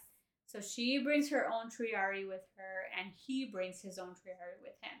City. Yes. So she brings her own Triari with her, and he brings his own Triari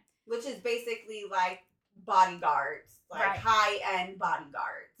with him. Which is basically like bodyguards, high-end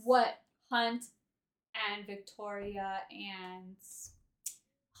bodyguards. What Hunt and Victoria and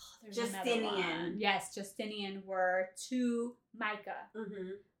Justinian. Yes, Justinian were to Micah.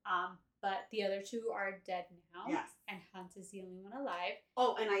 But the other 2 are dead now. Yes. And Hunt is the only one alive.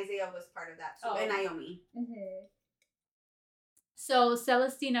 Oh, and Isaiah was part of that too. And Naomi. So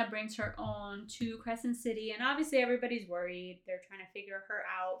Celestina brings her own to Crescent City, and obviously everybody's worried. They're trying to figure her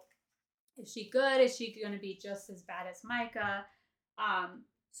out. Is she good? Is she going to be just as bad as Micah?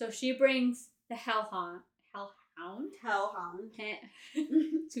 So she brings the Hellhound.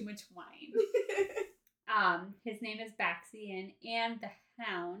 Too much wine. His name is Baxian, and the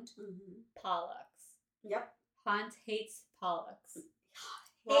Hound, Pollux. Yep. Hunt hates Pollux.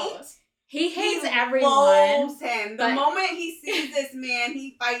 He hates everyone. Loves him. The moment he sees this man,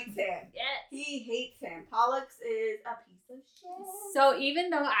 he fights him. Yes. He hates him. Pollux is a piece of shit. So even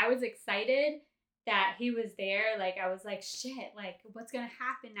though I was excited that he was there, like I was like, shit, like what's gonna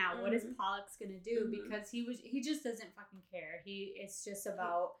happen now? What is Pollux gonna do? Because he just doesn't fucking care. It's just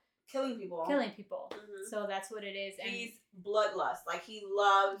about killing people. So that's what it is. And he's bloodlust. Like he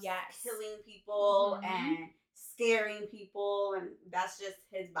loves killing people and scaring people, and that's just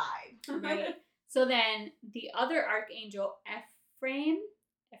his vibe. So then the other archangel, Ephraim,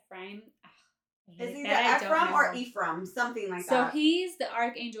 I It's either Ephraim or Ephraim, something like that. So he's the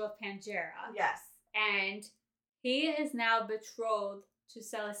archangel of Pangera. Yes. And he is now betrothed to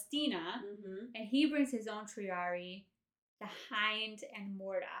Celestina, and he brings his own triari, the Hind and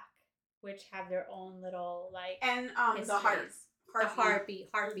Mordok, which have their own little and the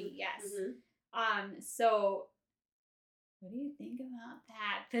harpy, yes. So what do you think about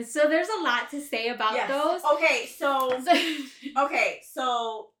that? So there's a lot to say about those. Okay,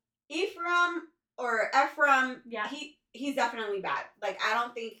 so Ephraim, he's definitely bad. Like, I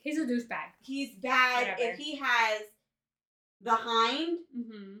don't think he's a douchebag. He's bad. Whatever. If he has the Hind,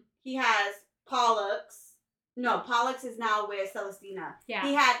 he has Pollux. No, Pollux is now with Celestina. Yeah.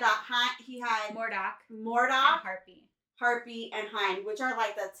 He had Mordok, and Harpy, and Hind, which are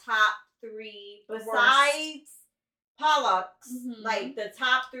like the top 3 besides Pollux, like the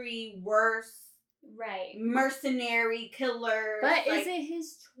top 3 worst mercenary killers. But is it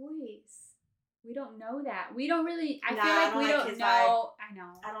his choice? We don't know that. We don't really. I feel like we don't know. Vibe. I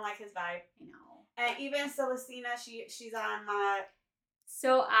know. I don't like his vibe. I know. And even Celestina, she's on my.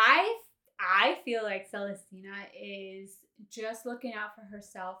 So I feel like Celestina is just looking out for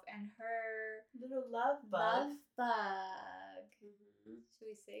herself and her little love bug. Should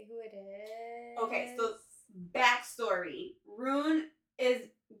we say who it is? Okay, so backstory: Rune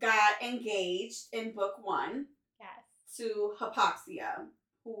got engaged in book 1. Yes. To Hypaxia.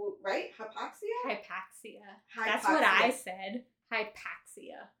 Who, right? Hypaxia. That's what I said.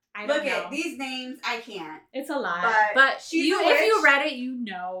 Hypaxia. I don't know. Look at these names. I can't. It's a lot. But if you read it, you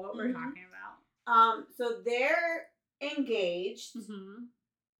know what we're talking about. So they're engaged.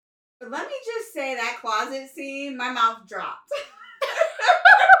 Let me just say that closet scene, my mouth dropped.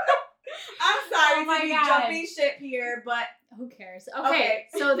 I'm sorry to be jumping ship here, but who cares? Okay.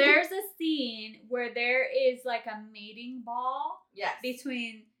 So there's a scene where there is like a mating ball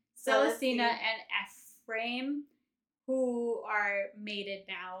between Celestina and Ephraim, who are mated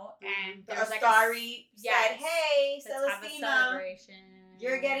now, and there's Astari said, "Hey, Celestina,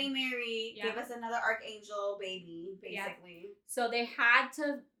 you're getting married. Give us another archangel baby." Basically, so they had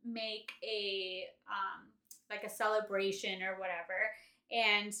to make a like a celebration or whatever,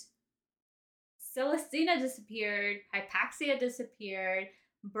 and Celestina disappeared. Hypaxia disappeared.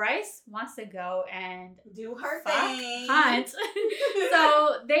 Bryce wants to go and do her thing. Hunt.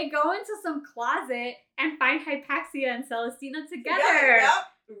 So they go into some closet and find Hypaxia and Celestina together. Yep.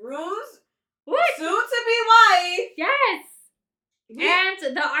 Rune's soon to be wife. Yes. And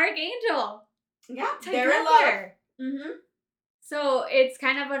the archangel. Yeah. They're in love. So it's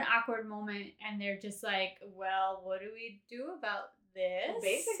kind of an awkward moment, and they're just like, well, what do we do about this?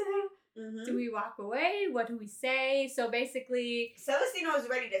 Basically. Do we walk away? What do we say? So basically, Celestina was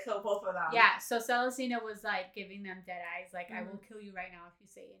ready to kill both of them. Yeah, so Celestina was like giving them dead eyes, like, I will kill you right now if you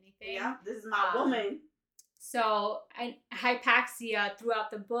say anything. Yeah, this is my woman. So Hypaxia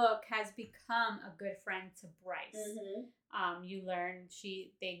throughout the book has become a good friend to Bryce. You learn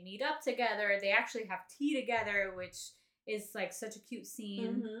they meet up together. They actually have tea together, which is like such a cute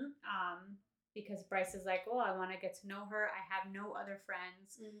scene. Because Bryce is like, I want to get to know her. I have no other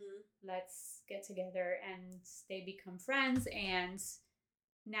friends. Let's get together. And they become friends. And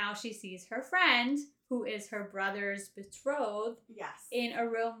now she sees her friend, who is her brother's betrothed, in a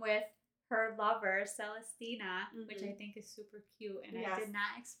room with her lover, Celestina, which I think is super cute. And I did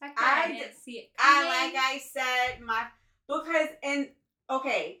not expect that. I didn't see it coming. Like I said,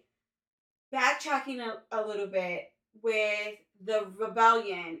 backtracking a little bit with the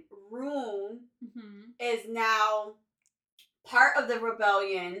rebellion, Rune is now part of the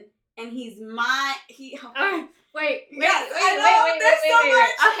rebellion, and he's wait.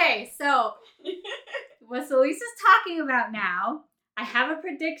 Okay, so what Lisa's talking about now, I have a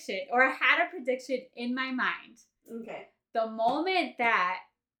prediction, or I had a prediction in my mind. Okay. The moment that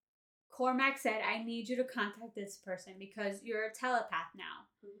Cormac said, I need you to contact this person because you're a telepath now.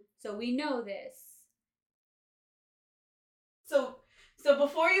 So we know this. So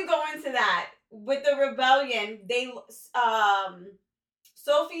before you go into that, with the rebellion,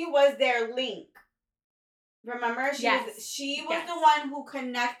 Sophie was their link. Remember? She was the one who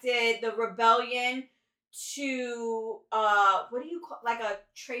connected the rebellion to what do you call, like a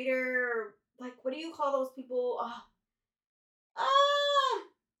traitor? Like, what do you call those people?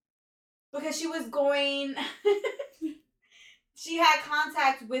 Because she was going. She had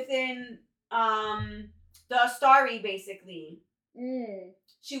contact within the Astari, basically.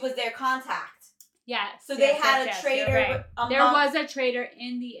 She was their contact. Yeah. So they had a traitor. Right. There was a traitor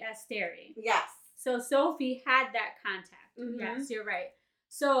in the Astari. Yes. So Sophie had that contact. Yes, you're right.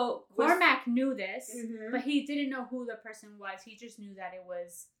 So Cormac knew this, but he didn't know who the person was. He just knew that it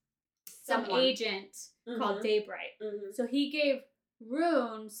was some agent called Daybright. So he gave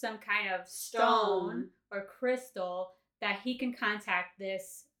Rune some kind of stone or crystal that he can contact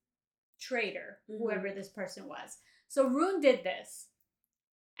this traitor, whoever this person was. So Rune did this,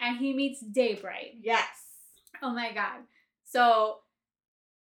 and he meets Daybright. Yes. Oh my god. So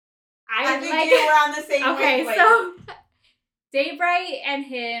I think you were on the same okay, wavelength. So Daybright and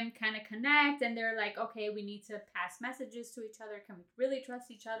him kind of connect, and they're like, okay, we need to pass messages to each other. Can we really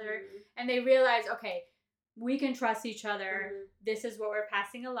trust each other? And they realize, okay, we can trust each other. This is what we're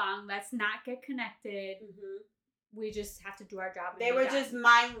passing along. Let's not get connected. We just have to do our job. They were just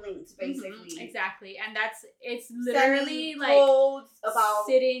mind linked, basically. Exactly. And it's literally like about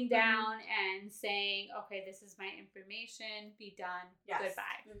sitting down and saying, okay, this is my information. Be done. Yes.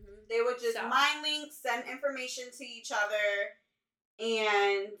 Goodbye. They would just mind link, send information to each other.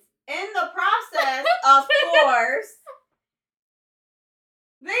 And in the process, of course,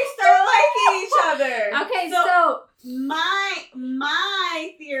 they start liking each other. Okay, so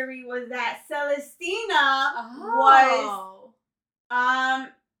my theory was that Celestina was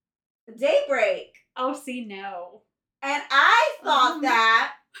Daybreak. Oh, see, no. And I thought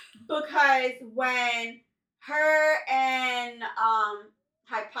that because when her and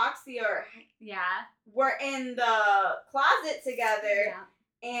Hypoxia were in the closet together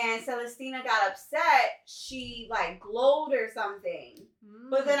and Celestina got upset, she like glowed or something.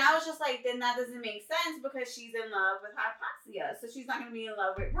 But then I was just like, then that doesn't make sense because she's in love with Hypoxia. So she's not going to be in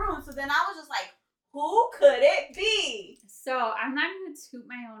love with Rune. So then I was just like, who could it be? So I'm not going to toot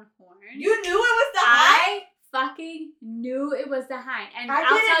my own horn. You knew it was the Hind? I fucking knew it was the Hind. And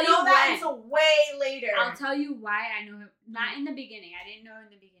I'll didn't know that until way later. I'll tell you why I knew him. Not in the beginning. I didn't know in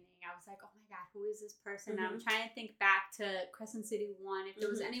the beginning. I was like, oh my God, who is this person? I'm trying to think back to Crescent City 1. If there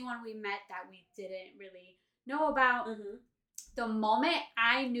was anyone we met that we didn't really know about. The moment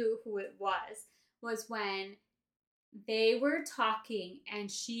I knew who it was when they were talking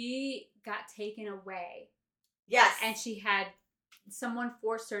and she got taken away. Yes. And she had someone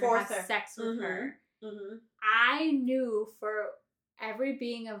forced her to have sex with her. I knew for every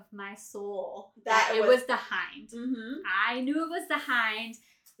being of my soul that it was the Hind. I knew it was the Hind.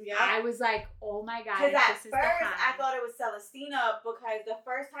 Yeah. I was like, oh my God. Because at first I thought it was Celestina because the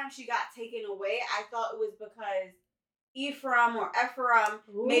first time she got taken away, I thought it was because Ephraim,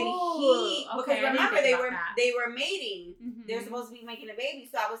 maybe he, because remember they were mating. They're supposed to be making a baby,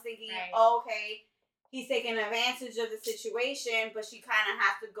 so I was thinking, okay, he's taking advantage of the situation, but she kind of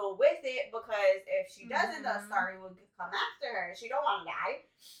has to go with it because if she doesn't, the story will come after her. She don't want to die.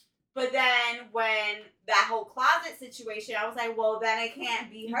 But then when that whole closet situation, I was like, well, then it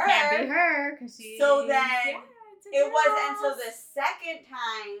can't be her. It can't be her because she. So then it wasn't until the second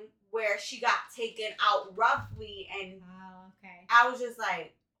time where she got taken out roughly, and I was just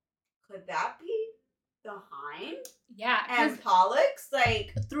like, could that be the Hind? Yeah. And Pollux?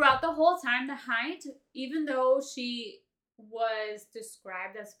 Like, throughout the whole time, the Hind, even though she was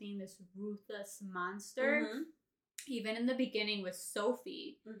described as being this ruthless monster, even in the beginning with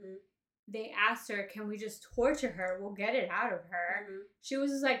Sophie, they asked her, can we just torture her? We'll get it out of her. She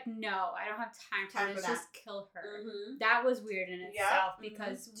was just like, no, I don't have time for this. Just kill her. That was weird in itself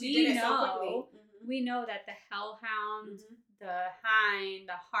because we know that the Hellhound, the Hind,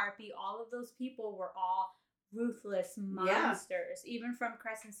 the Harpy, all of those people were all ruthless monsters, even from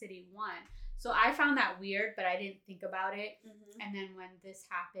Crescent City 1. So I found that weird, but I didn't think about it. And then when this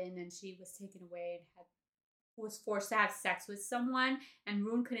happened and she was taken away and was forced to have sex with someone and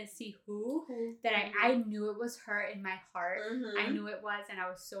Rune couldn't see who, that I knew it was her in my heart. I knew it was, and I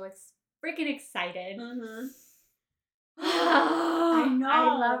was so freaking excited. I know.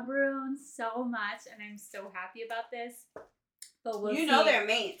 I love Rune so much, and I'm so happy about this. But we'll see. know they're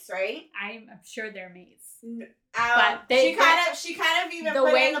mates, right? I'm sure they're mates. But she kind of even the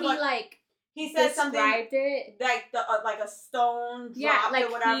put way in the book. He said something it like the like a stone dropped or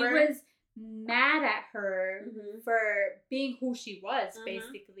whatever. He was mad at her for being who she was,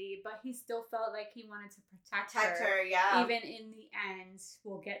 basically, but he still felt like he wanted to protect her. Even in the end,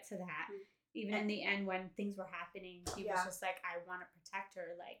 we'll get to that. Even in the end, when things were happening, he was just like, I want to protect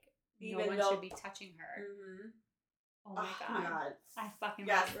her. Like, no one should be touching her. Oh my God. I fucking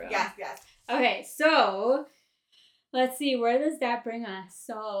love Rune. Yes. Okay, so let's see. Where does that bring us?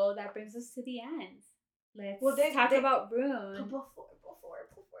 So that brings us to the end. Let's talk about Rune. Before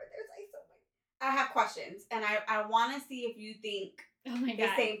there's like so much. I have questions, and I want to see if you think the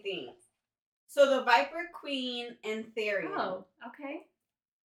same thing. So the Viper Queen and Therion. Oh, okay.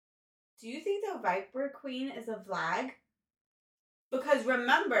 Do you think the Viper Queen is a Vlag? Because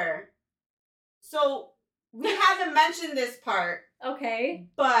remember, so we haven't mentioned this part, Okay.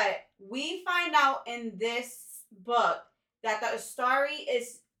 But we find out in this book that the Astari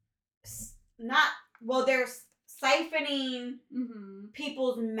is not, well, they're siphoning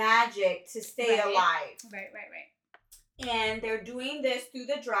people's magic to stay alive. Right. And they're doing this through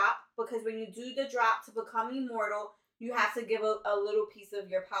the drop, because when you do the drop to become immortal, you have to give a little piece of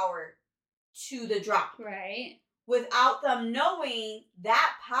your power to the drop. Right. Without them knowing,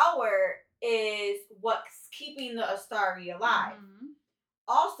 that power is what's keeping the Astari alive.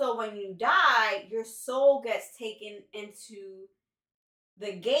 Also, when you die, your soul gets taken into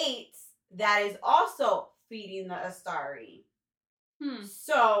the gates that is also feeding the Astari.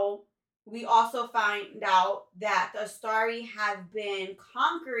 So we also find out that the Astari have been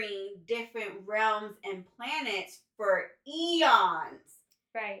conquering different realms and planets for eons.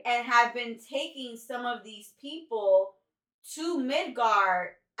 Right. And have been taking some of these people to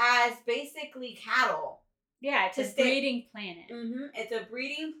Midgard as basically cattle. Yeah, it's a breeding planet. It's a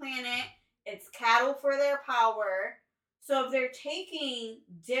breeding planet. It's cattle for their power. So if they're taking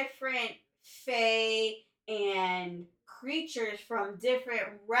different fae and creatures from different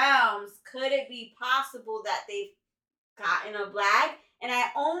realms, could it be possible that they've gotten a blag? And I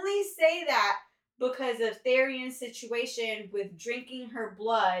only say that because of Therion's situation with drinking her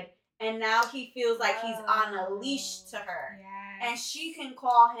blood, and now he feels like he's on a leash to her. Yes. And she can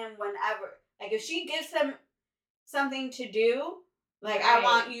call him whenever. Like, if she gives him something to do, like, I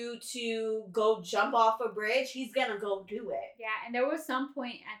want you to go jump off a bridge, he's gonna go do it. Yeah, and there was some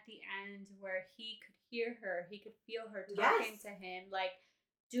point at the end where he could hear her, he could feel her talking to him, like,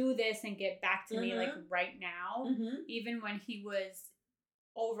 do this and get back to me, like, right now. Even when he was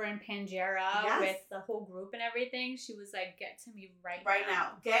over in Pangera with the whole group and everything, she was like, get to me right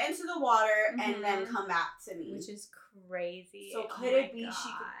now. Get into the water and then come back to me. Which is crazy. So could it be she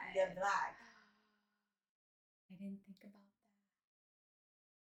could be the Black? I didn't think about that.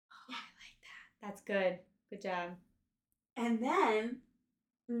 Oh, I like that. That's good. Good job. And then,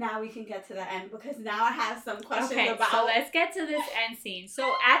 now we can get to the end, because now I have some questions about... so let's get to this end scene.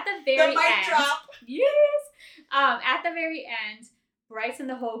 So at the very end... The mic drop. Yes! At the very end, Bryce and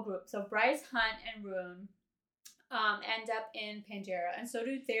the whole group, so Bryce, Hunt, and Rune, end up in Pangera, and so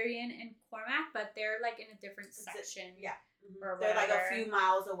do Therion and Cormac, but they're like in a different section. Yeah. Or they're like a few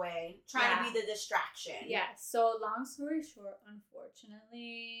miles away, trying to be the distraction. Yeah, so long story short,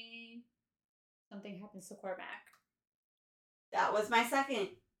 unfortunately, something happens to Cormac. That was my second.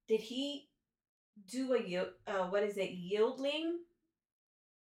 Did he do a, yieldling?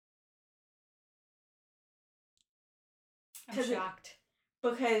 I'm shocked.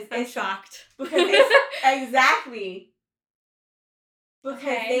 Because I'm shocked. Because it's, exactly. Because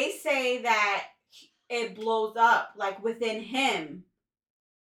they say that it blows up, like, within him.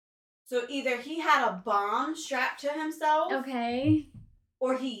 So either he had a bomb strapped to himself. Okay.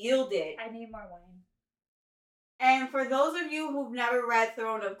 Or he yielded. I need more wine. And for those of you who've never read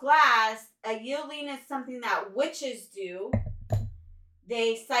Throne of Glass, a yielding is something that witches do.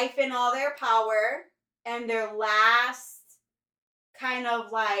 They siphon all their power, and their last kind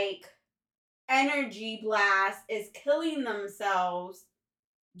of like energy blast is killing themselves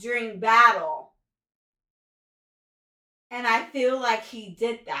during battle. And I feel like he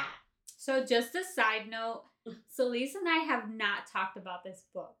did that. So just a side note, Celise and I have not talked about this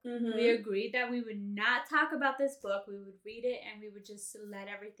book. We agreed that we would not talk about this book. We would read it and we would just let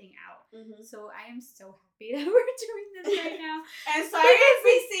everything out. So I am so happy that we're doing this right now. And sorry if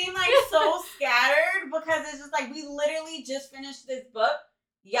we seem like so scattered, because it's just like we literally just finished this book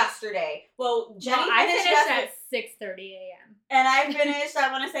yesterday. Well, Jenny finished at 6:30 a.m. And I finished, I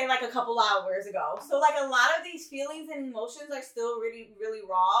want to say, like a couple hours ago. So, like, a lot of these feelings and emotions are still really, really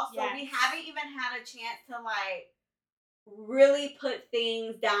raw. So, we haven't even had a chance to, like, really put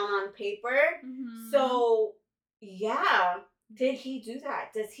things down on paper. So, yeah. Did he do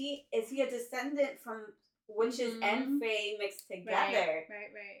that? Is he a descendant from witches and fae mixed together?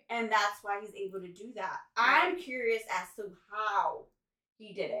 Right. And that's why he's able to do that. I'm curious as to how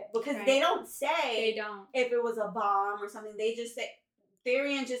he did it, because they don't say if it was a bomb or something. They just say,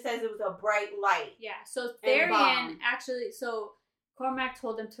 Therion just says it was a bright light. Yeah, so Therion actually, so Cormac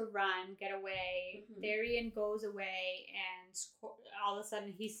told him to run, get away. Therion goes away, and all of a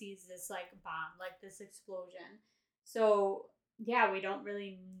sudden he sees this like bomb, like this explosion. So yeah, we don't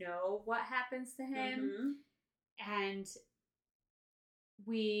really know what happens to him. And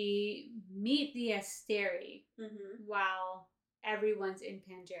we meet the Asteri while everyone's in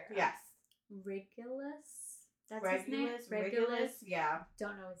Pangera. Yes. Regulus? That's Regulus, his name? Regulus, yeah.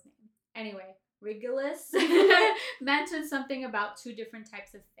 Don't know his name. Anyway, Regulus mentioned something about 2 different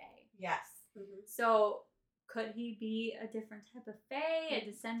types of fae. Yes. So could he be a different type of fae, a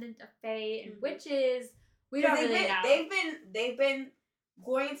descendant of fae and witches? We don't really know. They've been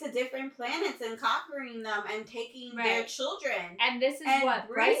going to different planets and conquering them and taking their children. And this is what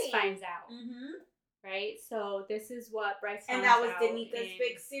Bryce finds out. Right? So this is what Bryce finds out. And that was Danika's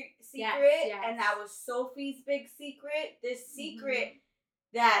big secret. Yes. And that was Sophie's big secret. This secret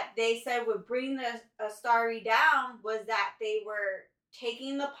that they said would bring the Astari down was that they were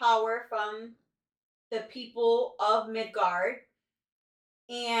taking the power from the people of Midgard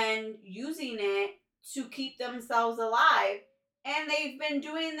and using it to keep themselves alive. And they've been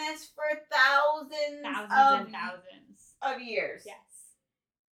doing this for thousands of years. Yes.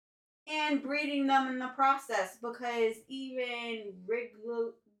 And breeding them in the process, because even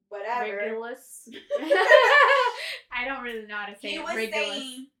Regulus. I don't really know how to say it. He was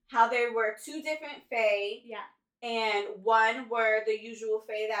saying how there were two different fae. Yeah. And one were the usual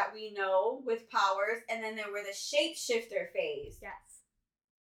fae that we know with powers, and then there were the shapeshifter faes. Yes.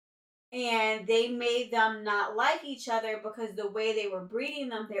 And they made them not like each other because the way they were breeding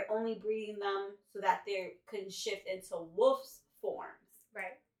them, they're only breeding them so that they can shift into wolf's forms.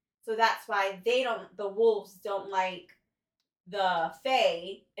 Right. So that's why the wolves don't like the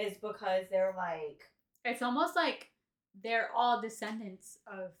fae, is because they're like... It's almost like they're all descendants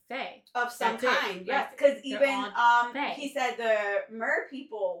of fae. Of some kind, yes. Because even, he said the mer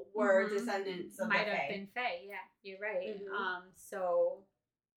people were descendants of the fae. Might have been fae, yeah. You're right. So...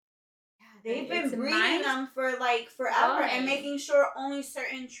 They've been breeding them for like forever and making sure only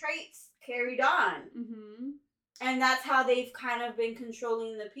certain traits carried on. And that's how they've kind of been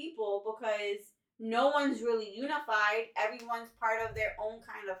controlling the people, because no one's really unified. Everyone's part of their own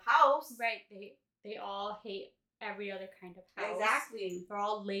kind of house. Right. They all hate every other kind of house. Exactly. They're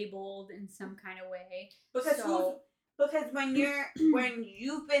all labeled in some kind of way. Because when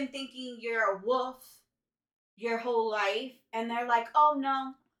you've been thinking you're a wolf your whole life, and they're like, oh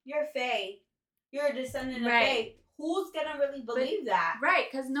no, you're fae. You're a descendant of fae. Who's gonna really believe that? Right,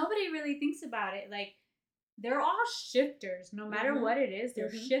 because nobody really thinks about it. Like, they're all shifters. No matter what it is,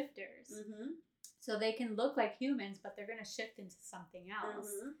 they're shifters. So they can look like humans, but they're gonna shift into something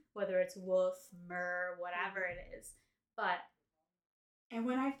else. Whether it's wolf, mer, whatever it is. And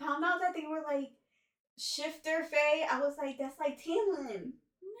when I found out that they were like shifter fae, I was like, that's like Tamlin.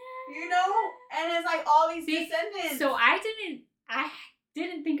 You know? And it's like all these descendants. So I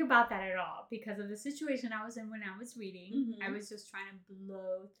didn't think about that at all because of the situation I was in when I was reading. I was just trying to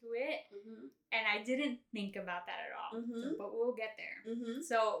blow through it. And I didn't think about that at all. So, but we'll get there.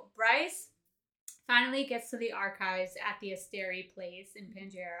 So Bryce finally gets to the archives at the Asteri place in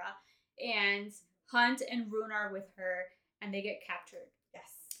Pangea. And Hunt and Rune are with her. And they get captured.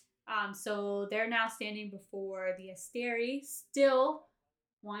 Yes. So they're now standing before the Asteri. Still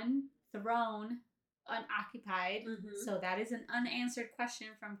one throne unoccupied. So that is an unanswered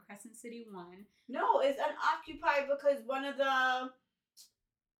question from Crescent City 1. No, it's unoccupied because one of the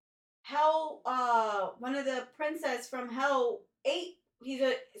princess from Hell ate. He's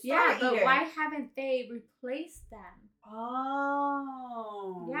a star eater. But why haven't they replaced them?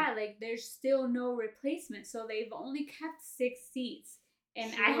 Oh. Yeah, like there's still no replacement. So they've only kept 6 seats.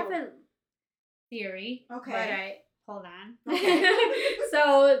 And I have a theory. Okay. But hold on. Okay.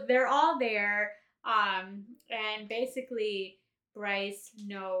 So they're all there. And basically Bryce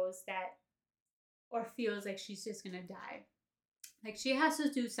knows that, or feels like she's just gonna die. Like she has to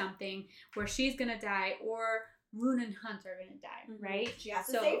do something where she's gonna die, or Rune and Hunt are gonna die, right? She has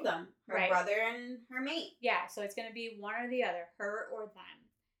to save them. Her brother and her mate. Yeah, so it's gonna be one or the other, her or them.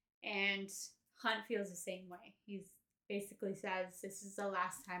 And Hunt feels the same way. He's basically says, this is the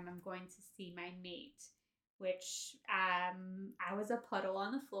last time I'm going to see my mate. Which, I was a puddle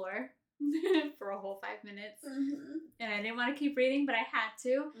on the floor for a whole 5 minutes. And I didn't want to keep reading, but I had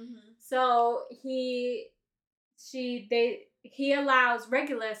to. So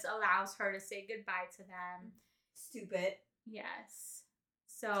Regulus allows her to say goodbye to them. Stupid. Yes.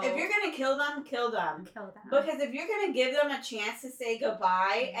 So if you're gonna kill them, kill them. Because if you're gonna give them a chance to say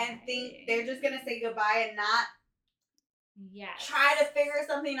goodbye and think they're just gonna say goodbye and not try to figure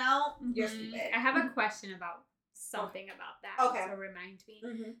something out, you're stupid. I have a question about something about that. Okay. So remind me.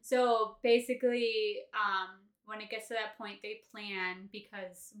 So basically, when it gets to that point, they plan,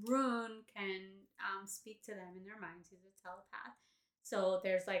 because Rune can speak to them in their minds. He's a telepath. So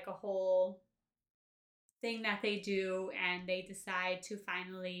there's like a whole thing that they do, and they decide to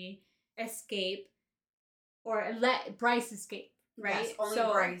finally escape, or let Bryce escape. Right? Yes, only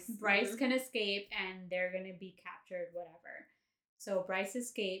so Bryce. Bryce can escape, and they're going to be captured, whatever. So Bryce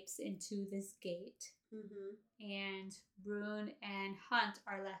escapes into this gate, and Rune and Hunt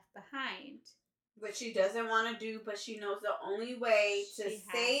are left behind. which she doesn't want to do, but she knows the only way to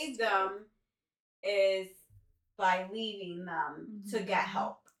save them is by leaving them to get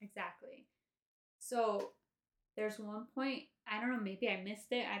help. Exactly. So there's one point, I don't know, maybe I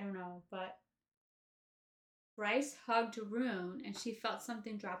missed it, I don't know, but Bryce hugged Rune and she felt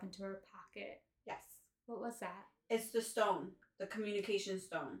something drop into her pocket. Yes. What was that? It's the stone, the communication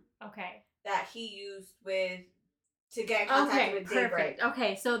stone. Okay. That he used to get in contact with Daybreak.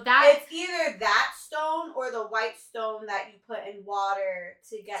 Okay, so that... It's either that stone or the white stone that you put in water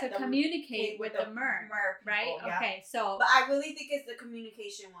to communicate with the mer right? People, yeah. Okay, so... But I really think it's the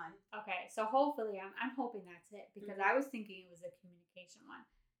communication one. Okay, so hopefully, I'm hoping that's it, because I was thinking it was the communication one.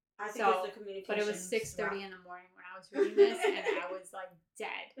 I think it's the communication. But it was 6:30 in the morning when I was reading this, and I was like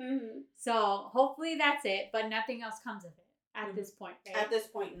dead. So hopefully that's it, but nothing else comes of it at this point, right? At this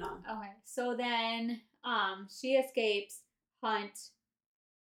point, no. Okay, so then she escapes. Hunt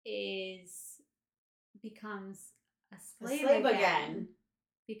becomes a slave again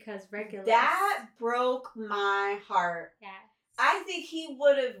because Regulus. That broke my heart. Yeah. I think he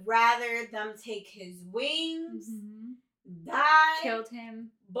would have rather them take his wings, die, killed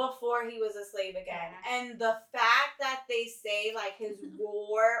him before he was a slave again. Yeah. And the fact that they say like his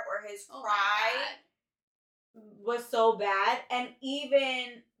roar or his cry was so bad, and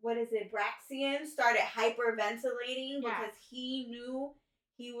even Braxian started hyperventilating because he knew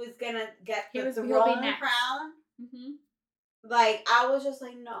he was gonna get the throne crown. Like, I was just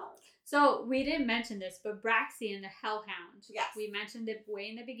like, no. So we didn't mention this, but Braxian, the Hellhound. Yes. We mentioned it way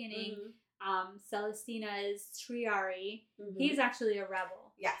in the beginning. Celestina's Triari. He's actually a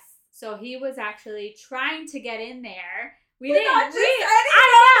rebel. Yes. So he was actually trying to get in there. I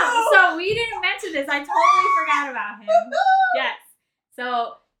know. So we didn't mention this. I totally forgot about him. Yes.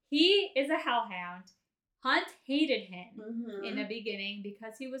 So he is a Hellhound. Hunt hated him in the beginning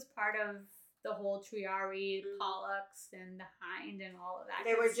because he was part of the whole Triari, Pollux, and the Hind, and all of that.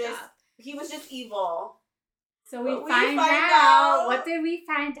 He was just evil. So we find out. What did we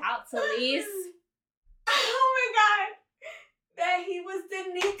find out, Celise? Oh my god. That he was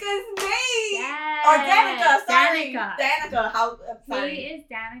Danika's mate. Yes. Or Danica, sorry. Danica. He is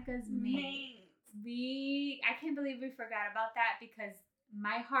Danica's mate. I can't believe we forgot about that because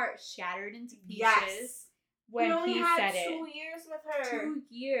my heart shattered into pieces. Yes. When he said had it. 2 years with her. 2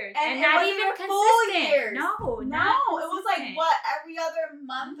 years. And not even consistent. Full years. No, it was like, every other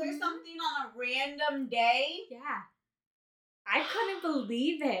month or something on a random day? Yeah. I couldn't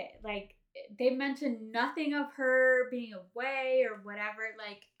believe it. Like, they mentioned nothing of her being away or whatever.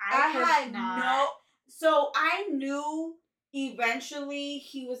 Like, So I knew eventually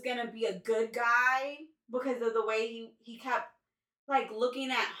he was going to be a good guy because of the way he kept like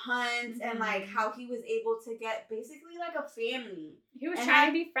looking at Hunt and like how he was able to get basically like a family. He was trying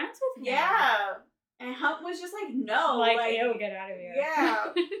to be friends with him. Yeah. And Hunt was just like, no. Like ew, get out of here.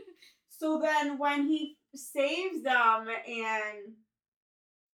 Yeah. So then when he saves them and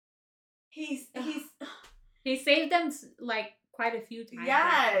he saved them like quite a few times.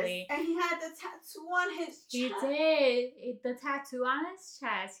 Yes. Actually. And he had the tattoo on his chest. He did. The tattoo on his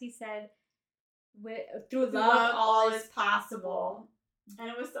chest. He said, through love, all is possible. And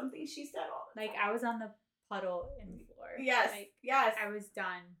it was something she said all the time. Like, I was on the puddle in the floor. Yes. Like, yes. I was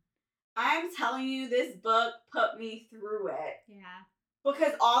done. I'm telling you, this book put me through it. Yeah.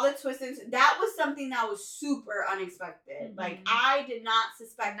 Because all the twists and that was something that was super unexpected. Like, I did not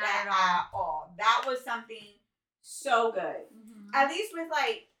suspect that at all. That was something so good. At least with,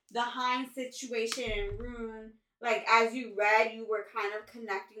 like, the Hind situation and Rune, like, as you read, you were kind of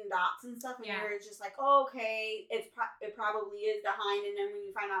connecting dots and stuff, and you were just like, oh, okay, it probably is the Hind, and then when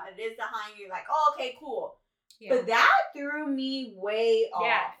you find out it is the Hind, you're like, oh, okay, cool. Yeah. But that threw me way off.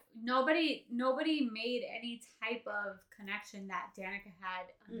 Yeah, nobody made any type of connection that Danica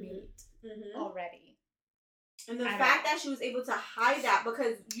had a mate already. And the fact that she was able to hide that,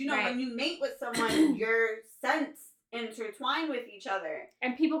 because, you know, when you mate with someone, your scents intertwine with each other.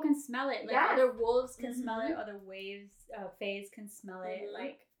 And people can smell it. Like, other wolves can smell it, other fays can smell it.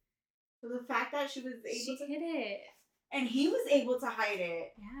 Like, so the fact that she was able to hid it. And he was able to hide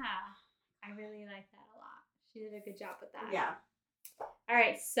it. Yeah. I really like that a lot. She did a good job with that. Yeah. All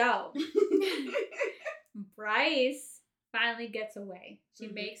right, so Bryce finally gets away. She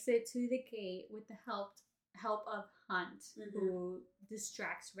makes it to the gate with the help of Hunt, who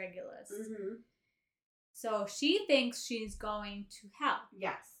distracts Regulus. So she thinks she's going to hell.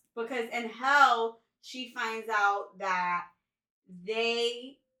 Yes. Because in hell, she finds out that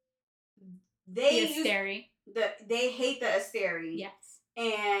they hate the Asteri. Yes.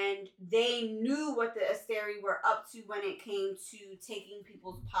 and they knew what the Asteri were up to when it came to taking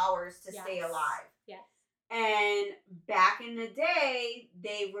people's powers to stay alive. Yes. And back in the day,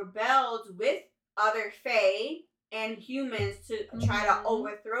 they rebelled with other Fae and humans to try to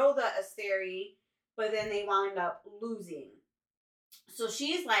overthrow the Asteri, but then they wound up losing. So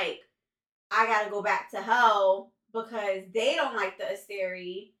she's like, I gotta go back to hell because they don't like the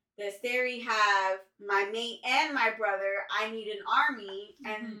Asteri. The Asteri have my mate and my brother. I need an army.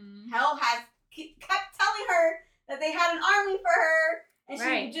 And hell kept telling her that they had an army for her. And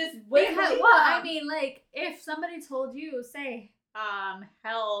she just wouldn't believe them. I mean, like, if somebody told you, say,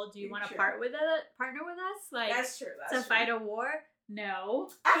 hell, do you want to partner with us? Like, that's true. To fight a war? No.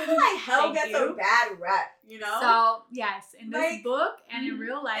 I feel like hell gets a bad rep, you know? So, yes, in this book and in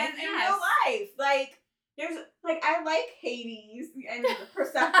real life, and in real life, like, there's, like, I like Hades and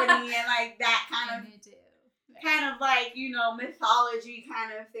Persephone and, like, that kind of like, you know, mythology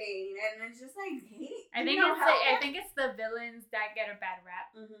kind of thing. And it's just like, I think it's the villains that get a bad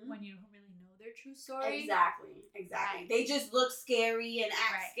rap when you don't really know their true story. Exactly. Right. They just look scary and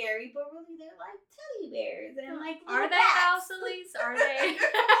act scary, but really they're like teddy bears and like are they house Elise? Are they?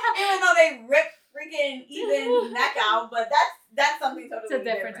 Even though they rip freaking Ethan's neck out, but that's something totally different. It's a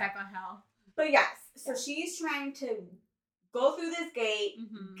different type of hell. But yes, so she's trying to go through this gate,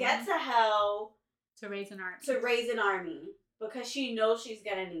 get to hell. To raise an army. Because she knows she's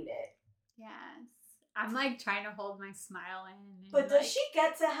gonna need it. Yes. I'm like trying to hold my smile in. But does she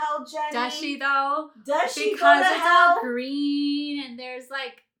get to hell, Jenny? Does she though? Does she because go to it's hell? all green and there's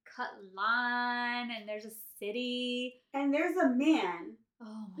like cut line and there's a city. And there's a man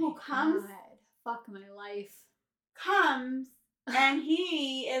who comes. Fuck my life. Comes and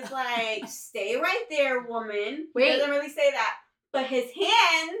he is like, stay right there, woman. Wait. He doesn't really say that. But his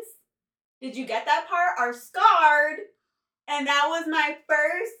hands, did you get that part? Are scarred. And that was my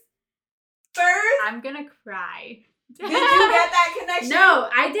first. I'm gonna cry. Did you get that connection? No,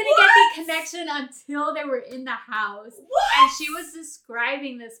 I didn't get the connection until they were in the house. What? And she was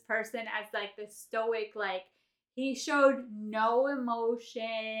describing this person as like this stoic, like he showed no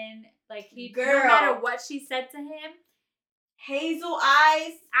emotion. Like no matter what she said to him. Hazel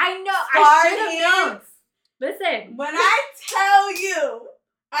eyes. I know. I should have known. Listen. When I tell you,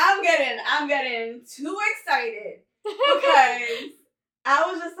 I'm getting too excited because I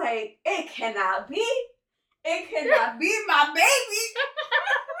was just like, it cannot be. It cannot be my baby.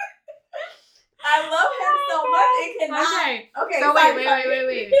 I love him so much. It cannot. Okay. So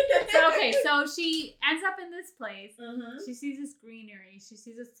wait. So she ends up in this place. She sees this greenery. She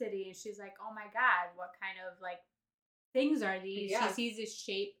sees a city, and she's like, "Oh my god, what kind of like things are these?" Yeah. She sees this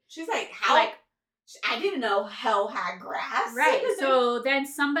shape. She's like, "How?" Like, I didn't know hell had grass. Right. So then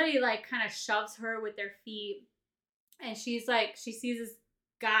somebody like kind of shoves her with their feet, and she's like, she sees this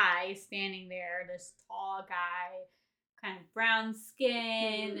guy standing there, this tall guy, kind of brown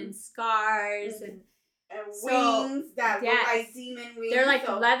skin and scars and wings that look like demon wings. They're like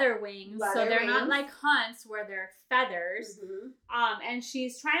leather wings, so they're not like hunts where they're feathers. And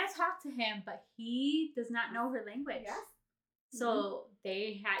she's trying to talk to him, but he does not know her language. Yes. So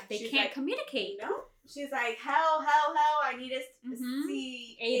they can't like, communicate. No. She's like, hell, I need to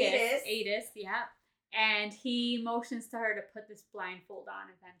see Adis, yeah. And he motions to her to put this blindfold on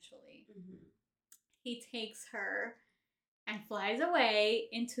eventually. He takes her and flies away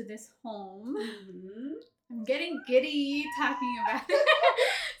into this home. I'm getting giddy talking about it.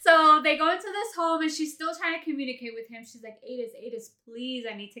 So they go into this home and she's still trying to communicate with him. She's like, Adis, please,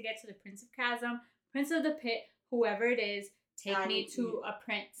 I need to get to the Prince of Chasm, Prince of the Pit, whoever it is. Take me to a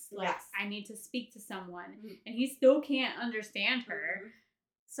prince. Like, I need to speak to someone. And he still can't understand her.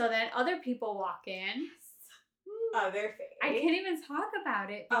 So then other people walk in. Other fae. I can't even talk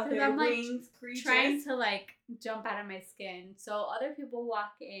about it because I'm like trying to like jump out of my skin. So other people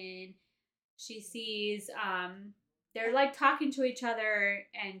walk in. She sees they're like talking to each other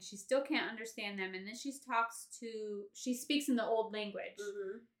and she still can't understand them. And then she speaks in the old language.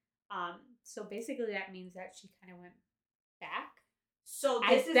 So basically that means that she kind of went back. So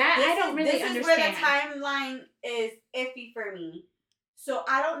I don't really understand. This is where the timeline is iffy for me. So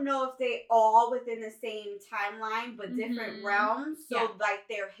I don't know if they all within the same timeline, but different realms. So like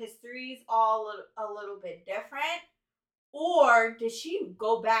their history's all a little bit different. Or did she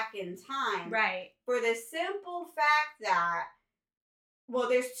go back in time? Right. For the simple fact that, well,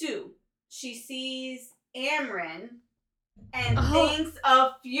 there's two. She sees Amryn and thinks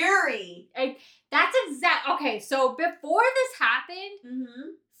of Fury. That's okay, so before this happened,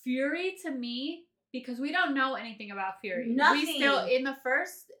 Fury to me because we don't know anything about Fury. Nothing. We still in the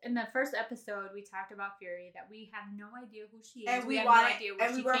first episode we talked about Fury, that we have no idea who she is. And we have wanted, no idea where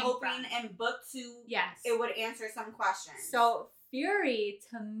and she we were came hoping from. in book 2 yes, it would answer some questions. So Fury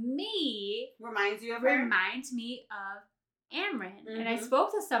to me reminds you of her? Reminds me of Amren. And I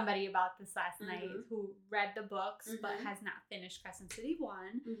spoke to somebody about this last night who read the books but has not finished Crescent City 1.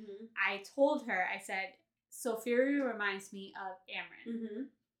 I told her, I said, so Fury reminds me of Amren.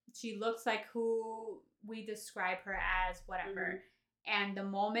 She looks like who we describe her as, whatever. And the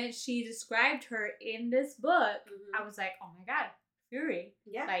moment she described her in this book, I was like, oh my God, Fury.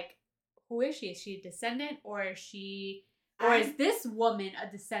 Yeah. Like, who is she? Is she a descendant, or is she, or is this woman a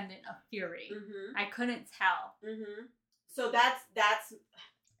descendant of Fury? I couldn't tell. So that's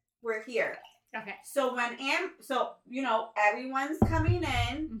we're here. Okay. So when everyone's coming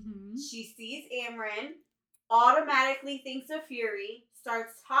in, she sees Amren, automatically thinks of Fury,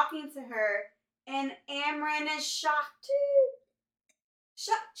 starts talking to her, and Amren is shocked too.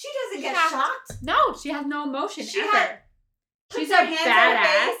 She doesn't get shocked. No, she has no emotion ever. She's a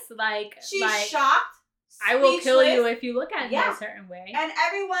badass. She's shocked. I will kill you if you look at me a certain way. And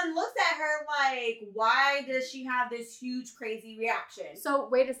everyone looks at her like, why does she have this huge, crazy reaction? So,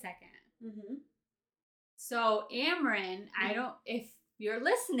 wait a second. So, Amren, if you're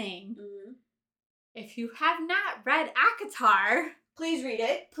listening, if you have not read ACOTAR, please read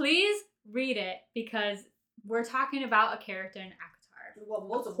it. Please read it, because we're talking about a character in ACOTAR. Well,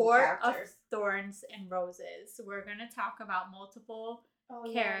 multiple Court characters. of Thorns and Roses. We're going to talk about multiple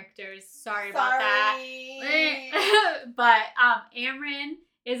characters. Sorry about that. But Amren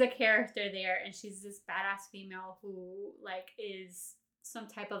is a character there, and she's this badass female who is some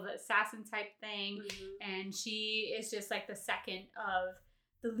type of assassin type thing, and she is just like the second of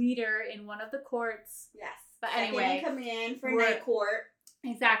the leader in one of the courts. Yes. But anyway, second in command for Night Court.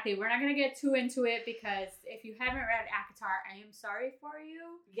 Exactly. We're not going to get too into it, because if you haven't read ACOTAR, I am sorry for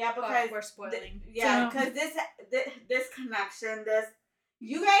you. Yeah, because we're spoiling. Because this connection,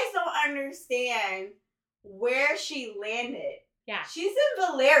 you guys don't understand where she landed. Yeah. She's in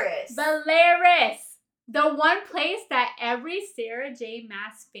Valeris. The one place that every Sarah J.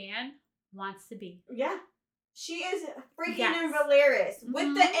 Maas fan wants to be. Yeah. She is freaking in Valeris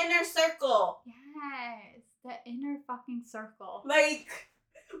with the inner circle. Yes. The inner fucking circle. Like,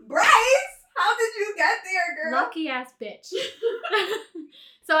 Bryce, how did you get there, girl? Lucky ass bitch.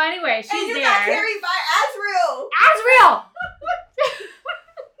 So anyway, she's there. And you got carried by Azriel.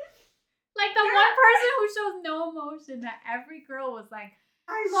 Like the one person who shows no emotion, that every girl was like,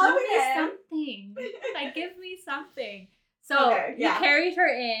 I love something. Like, give me something. So he carried her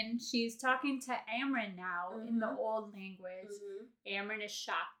in. She's talking to Amren now in the old language. Amren is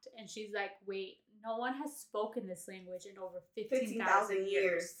shocked, and she's like, wait, no one has spoken this language in over 15,000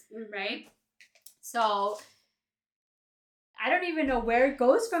 years. Right? So I don't even know where it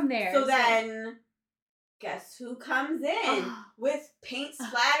goes from there. So then, guess who comes in with paint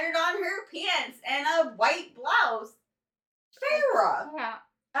splattered on her pants and a white blouse? Farah. Yeah.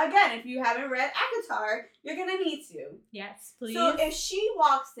 Again, if you haven't read ACOTAR, you're going to need to. Yes, please. So if she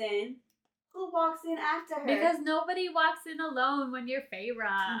walks in, who walks in after her? Because nobody walks in alone when you're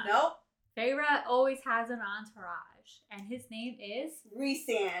Farah. Nope. Farah always has an entourage, and his name is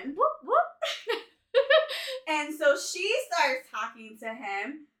Rhysand. Whoop, whoop. And so she starts talking to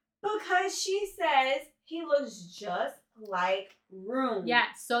him because she says he looks just like Rune. Yeah,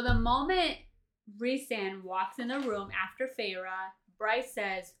 so the moment Rhysand walks in the room after Farah, Bryce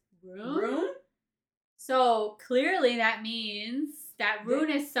says, Rune? So clearly that means that Rune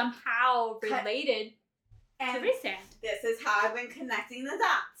is somehow related to Rhysand. This is how I've been connecting the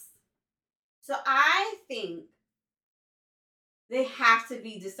dots. So I think they have to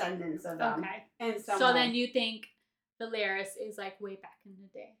be descendants of them. Okay. And so then you think Valeris is like way back in the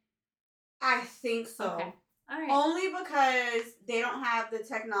day? I think so. Okay. All right. Only because they don't have the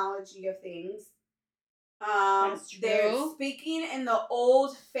technology of things. That's true. They're speaking in the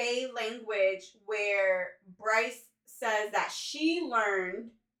old Fae language where Bryce says that she learned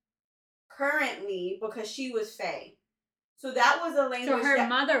currently because she was Fae. So that was a language. So her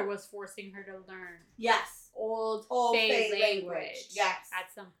mother was forcing her to learn. Yes. Old Fae language. Yes.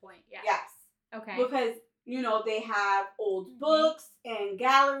 At some point. Yeah. Yes. Okay. Because, they have old books and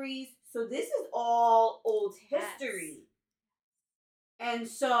galleries. So this is all old history. Yes. And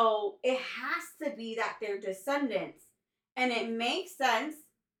so it has to be that they're descendants. And it makes sense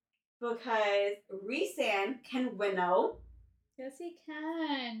because Rhysand can winnow. Yes, he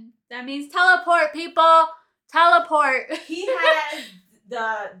can. That means teleport, people. Teleport. He has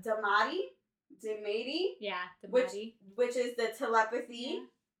the Damati. Yeah, Damati. Which is the telepathy.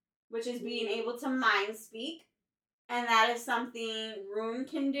 which is being able to mind speak. And that is something Rune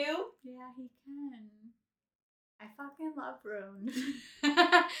can do. Yeah, he can. I fucking love Rune.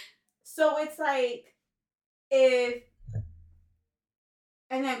 So it's like, if...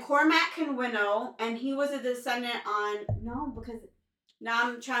 And then Cormac can winnow, and he was a descendant on... No, because now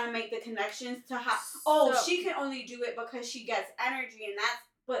I'm trying to make the connections to how... Oh, so, she can only do it because she gets energy, and that's...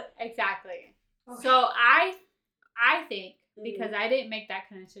 But exactly. Okay. So I think, because I didn't make that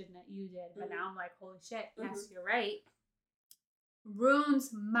connection that you did, but now I'm like, holy shit, yes, you're right.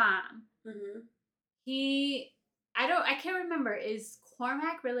 Rune's mom, I can't remember, is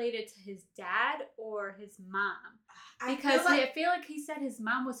Cormac related to his dad or his mom? Because I feel like he said his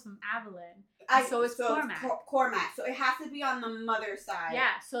mom was from Avalon. So it's Cormac. Cormac. So it has to be on the mother's side.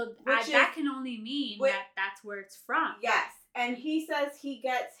 Yeah, so that can only mean that that's where it's from. Yes. And he says he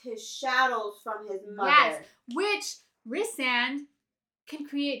gets his shadows from his mother. Yes, which Rhysand can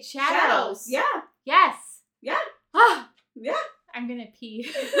create shadows. Yeah. Yes. Yeah. Ah. Yeah. I'm gonna pee.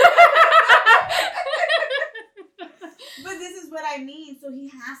 But this is what I mean. So he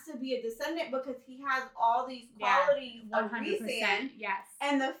has to be a descendant because he has all these qualities of Rhysand. Yes.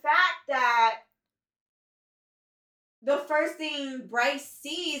 And the fact that the first thing Bryce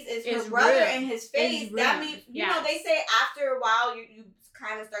sees is her brother in his face. That means, you know, they say after a while you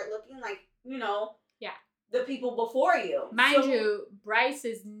kind of start looking like, you know, the people before you. Mind you, Bryce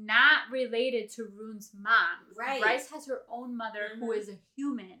is not related to Rune's mom. Right. Bryce has her own mother who is a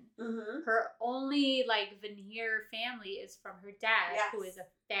human. Her only, veneer family is from her dad, who is a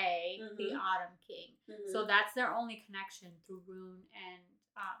fae, the Autumn King. So that's their only connection through Rune, and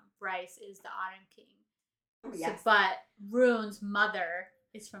Bryce is the Autumn King. Yes. So, but Rune's mother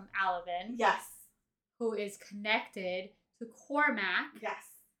is from Avalon. Yes. Who is connected to Cormac. Yes.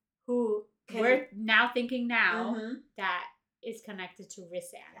 Who... We're now thinking that is connected to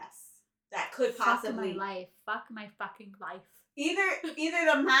Rhysand. Yes. That could possibly... Fuck my life. Fuck my fucking life. Either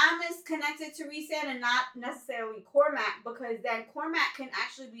the mom is connected to Rhysand and not necessarily Cormac, because then Cormac can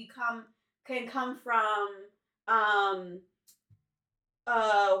actually come from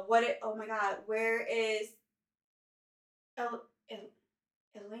oh my god, where is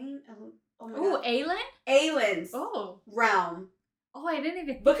Elaine? Oh my god. Aelin? Aelin's realm. Oh, I didn't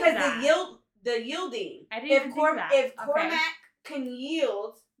even think because of that. The yielding. I didn't even think of that. If Cormac can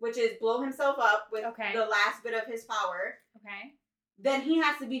yield, which is blow himself up with the last bit of his power, then he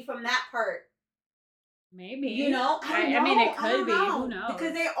has to be from that part. Maybe. You know? I mean, it could be. Who knows?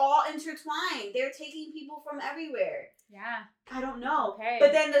 Because they're all intertwined. They're taking people from everywhere. Yeah. I don't know. Okay.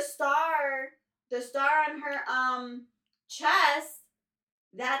 But then the star on her chest,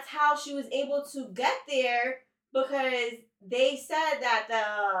 that's how she was able to get there, because they said that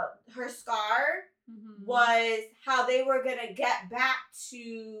her scar was how they were gonna get back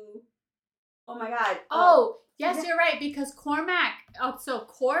to. Oh my god! Yes, you're right, because Cormac. So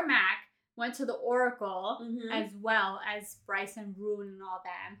Cormac went to the Oracle as well as Bryce and Rune and all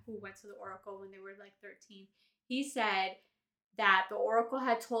them, who went to the Oracle when they were 13. He said that the Oracle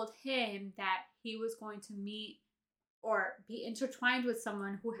had told him that he was going to meet or be intertwined with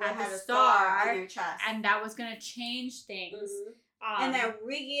someone who had a star on their chest, and that was going to change things. And then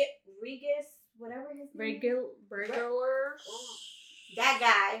Regis, whatever his name is. Regular. That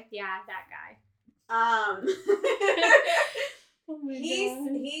guy. Yeah, that guy.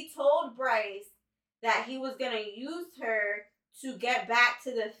 He told Bryce that he was going to use her to get back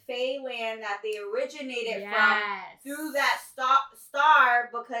to the Fae land that they originated from through that star,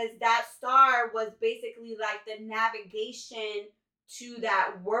 because that star was basically like the navigation to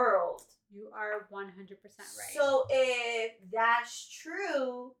that world. You are 100% right. So if that's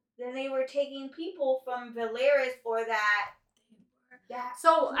true, then they were taking people from Valeris or that.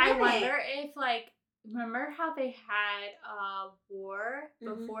 So planet. I wonder if, remember how they had a war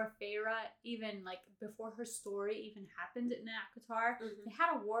before Feyre even, before her story even happened in Akatar? They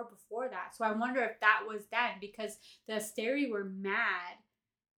had a war before that. So I wonder if that was then, because the Asteri were mad.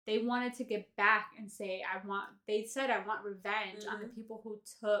 They wanted to get back and say, I want revenge on the people who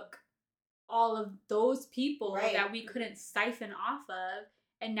took all of those people that we couldn't siphon off of.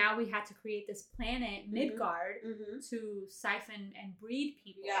 And now we had to create this planet, Midgard, to siphon and breed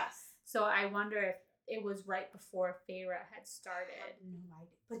people. Yes. So I wonder if it was right before Feyre had started. I have no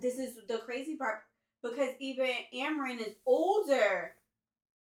idea. But this is the crazy part, because even Amryn is older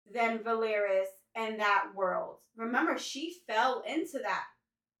than Valeris and that world. Remember, she fell into that.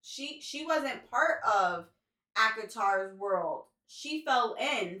 She wasn't part of Akatar's world. She fell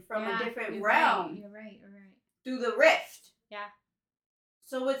in from a different realm. You're right. Through the rift. Yeah.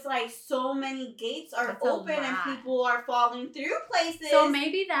 So it's like so many gates are That's open and people are falling through places. So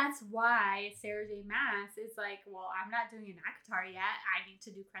maybe that's why Sarah J. Maas is like, well, I'm not doing an ACOTAR yet. I need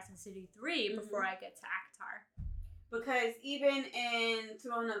to do Crescent City 3 before I get to ACOTAR. Because even in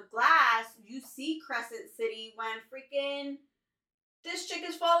Throne of Glass, you see Crescent City when freaking this chick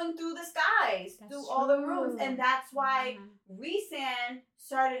is falling through the skies, through all the rooms. And that's why Rhysand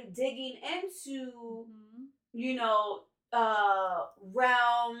started digging into, you know,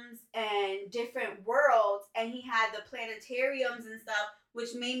 realms and different worlds. And he had the planetariums and stuff,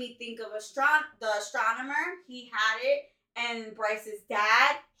 which made me think of the astronomer. He had it. And Bryce's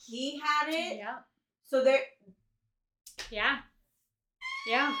dad, he had it. Yeah. So there...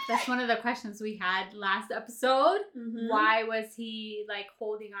 Yeah, that's one of the questions we had last episode. Why was he like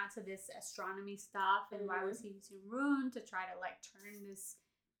holding on to this astronomy stuff, and why was he using Rune to try to like turn this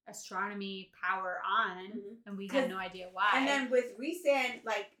astronomy power on? And we had no idea why. And then with Rhysand,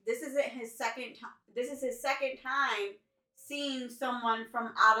 like this is his second time seeing someone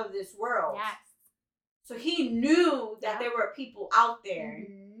from out of this world. Yes. So he knew that there were people out there.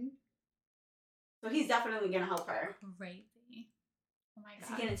 So he's definitely gonna help her. Crazy. Oh my god. Is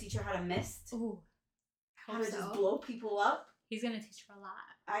he gonna teach her how to mist? Ooh. How to just blow people up? He's gonna teach her a lot.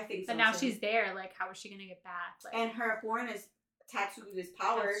 I think so. But now she's there, like how is she gonna get back? Like, and her horn is tattooed with his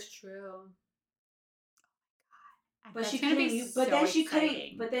powers. That's true. Oh my god. But she couldn't use but then she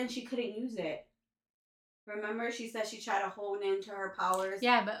couldn't use it. Remember she said she tried to hone into her powers?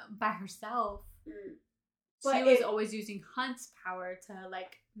 Yeah, but by herself. But she was always using Hunt's power to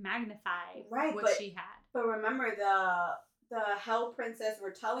like magnify what she had. But remember the Hell Princess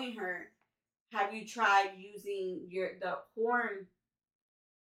were telling her, have you tried using the horn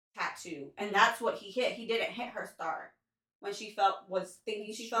tattoo? And that's what he hit. He didn't hit her star when she was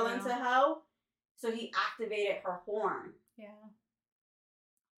thinking she fell into hell. So he activated her horn. Yeah.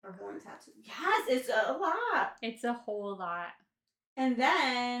 Her horn tattoo. Yes, it's a lot. It's a whole lot. And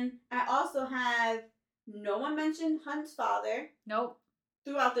then I also have no one mentioned Hunt's father. Nope.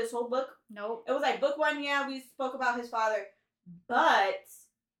 Throughout this whole book. Nope. It was like book 1, we spoke about his father. But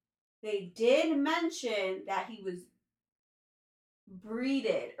they did mention that he was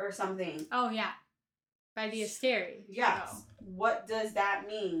breeded or something. Oh, yeah. By the Asteri. Yes. Oh. What does that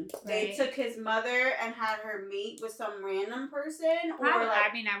mean? Right. They took his mother and had her mate with some random person? Probably. Or like,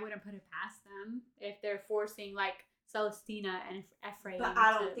 I mean, I wouldn't put it past them if they're forcing, like, Celestina and Ephraim. But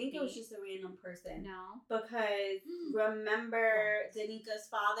I don't think it was just a random person. No. Because remember Danika's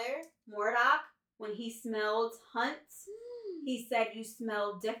father, Mordok, when he smelled Hunt, he said you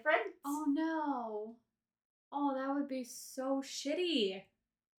smell different. Oh no. Oh, that would be so shitty.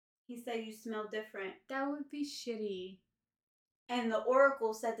 He said you smell different. That would be shitty. And the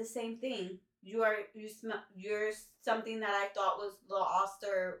Oracle said the same thing. You're something that I thought was lost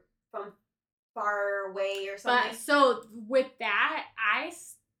or from far away or something. But so with that,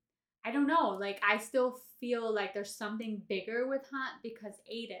 I don't know. Like I still feel like there's something bigger with Hunt because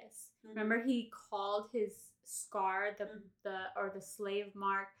Adis. Remember he called his scar the slave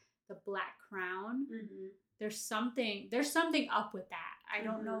mark the Black Crown. There's something up with that. I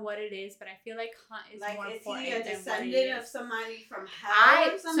don't know what it is, but I feel like Hunt is more important. Is he a descendant of somebody from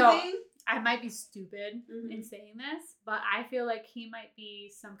hell or something? So I might be stupid in saying this, but I feel like he might be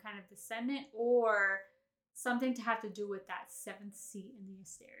some kind of descendant or something to have to do with that 7th seat in the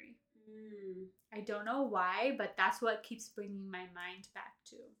Asteri. I don't know why, but that's what keeps bringing my mind back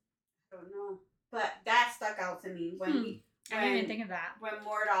to. I don't know. But that stuck out to me when I didn't even think of that. When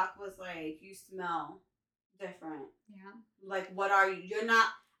Mordok was like, you smell different. Yeah. Like, what are you?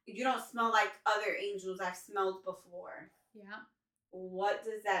 You don't smell like other angels I've smelled before. Yeah. What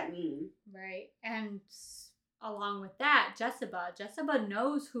does that mean? Right. And along with that, Jessica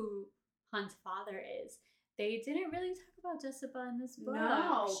knows who Hunt's father is. They didn't really talk about Jessica in this book.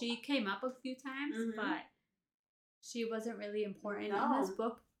 No. She came up a few times, but she wasn't really important in this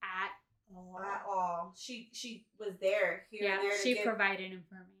book at all. At all. She was there here and there. She provided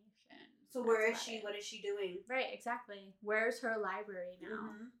information. So where is she? What is she doing? Right, exactly. Where's her library now?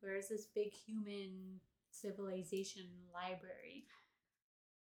 Where's this big human civilization library?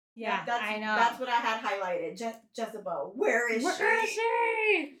 Yeah, I know. That's what I had highlighted. Jezebel. Where is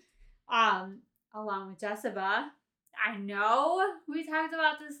she? Along with Jezebel, I know we talked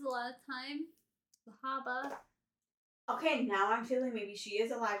about this a lot of time. Haba. Okay, now I'm feeling maybe she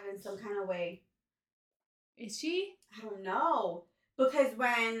is alive in some kind of way. Is she? I don't know. Because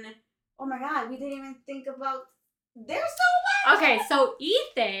oh my god, we didn't even think about, they're so alive. Okay, so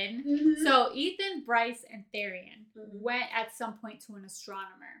Ethan, Bryce, and Therian went at some point to an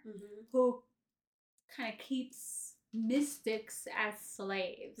astronomer who kind of keeps mystics as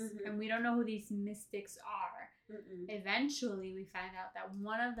slaves. Mm-hmm. And we don't know who these mystics are. Mm-mm. Eventually, we find out that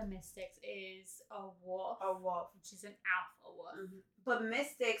one of the mystics is a wolf. A wolf. Which is an alpha wolf. Mm-hmm. But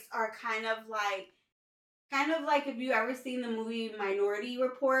mystics are kind of like if you ever seen the movie Minority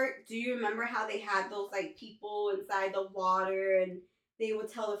Report. Do you remember how they had those like people inside the water and they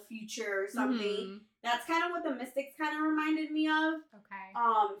would tell the future or something? Mm-hmm. That's kind of what the mystics kind of reminded me of. Okay.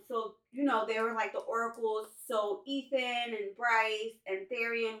 So, you know, they were like the oracles. So Ethan and Bryce and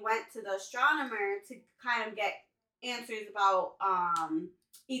Therian went to the astronomer to kind of get answers about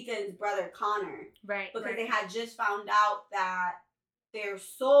Ethan's brother Connor. Right. Because they had just found out that their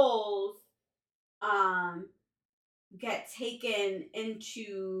souls get taken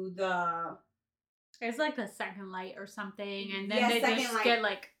into the... It's like the second light or something. And then they just get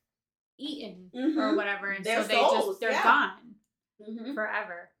like eaten or whatever, and their so they're gone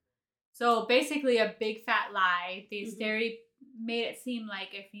forever. So basically a big fat lie. These theory made it seem like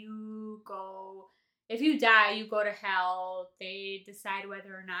if you die, you go to hell. They decide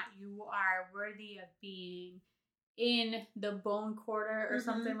whether or not you are worthy of being in the bone quarter or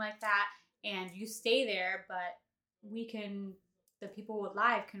something like that, and you stay there, but the people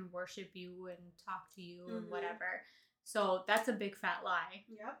alive can worship you and talk to you and whatever. So that's a big fat lie.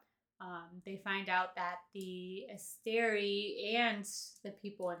 Yep. They find out that the Asteri and the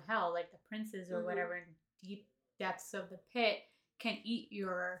people in hell, like the princes or whatever, in deep depths of the pit, can eat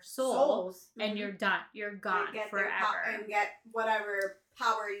your souls. And you're done. You're gone forever. And get whatever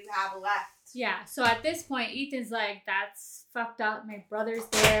power you have left. Yeah. So at this point, Ethan's like, that's fucked up. My brother's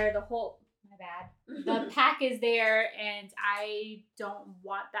there. My bad. The pack is there, and I don't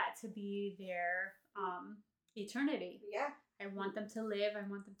want that to be their eternity. Yeah. I want them to live. I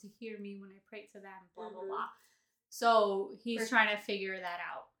want them to hear me when I pray to them, blah, blah, blah. So he's trying to figure that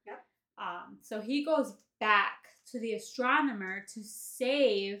out. Yep. So he goes back to the astronomer to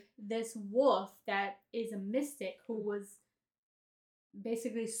save this wolf that is a mystic who was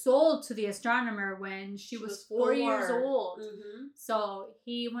basically sold to the astronomer when she was 4 years old. So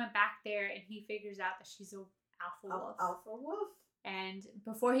he went back there and he figures out that she's an alpha wolf. Alpha wolf. And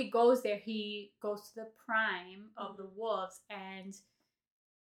before he goes there, he goes to the prime of the wolves, and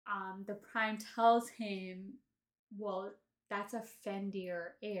the prime tells him, well, that's a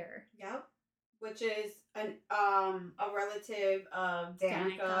Fenrir heir. Yep. Which is a relative of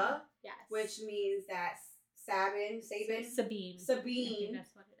Danica. Yes. Which means that Sabine. Sabine.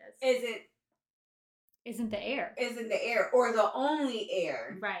 That's what it is. Isn't the heir. Isn't the heir, or the only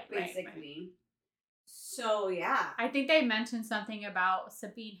heir. Right. Basically. Right. So, yeah. I think they mentioned something about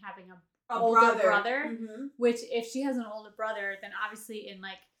Sabine having a older brother which if she has an older brother, then obviously in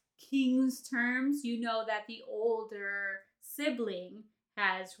like king's terms, you know that the older sibling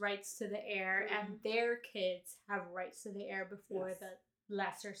has rights to the heir and their kids have rights to the heir before the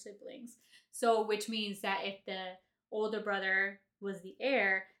lesser siblings. So, which means that if the older brother was the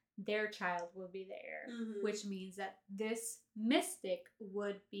heir, their child would be the heir, which means that this mystic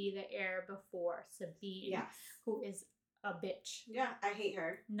would be the heir before Sabine, who is a bitch. Yeah, I hate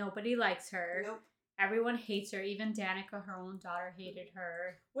her. Nobody likes her. Nope. Everyone hates her. Even Danica, her own daughter, hated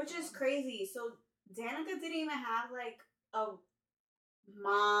her. Which is crazy. So Danica didn't even have like a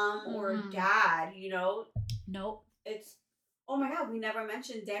mom or dad, you know? Nope. It's, oh my God, we never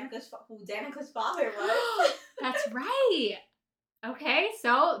mentioned who Danica's father was. That's right. Okay,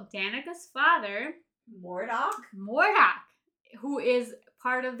 so Danica's father, Mordok, who is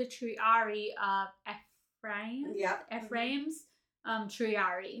part of the Triari of Ephraim. Yep. Ephraim's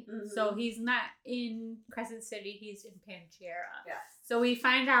Triari. So he's not in Crescent City, he's in Panchera. Yes. So we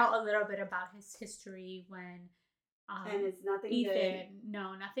find out a little bit about his history when and it's nothing Ethan, good.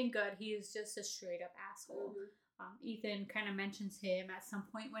 No, nothing good. He is just a straight up asshole. Ethan kind of mentions him at some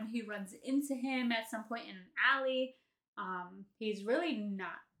point when he runs into him at some point in an alley. He's really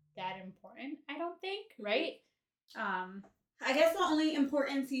not that important, I don't think, right? I guess the only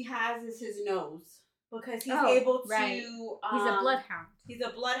importance he has is his nose, because he's able to. Right. He's a bloodhound. He's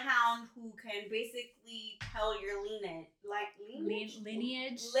a bloodhound who can basically tell your lineage.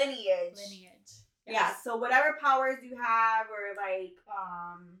 Yes. Yeah. So whatever powers you have, or like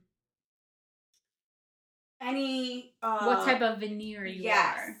any what type of veneer you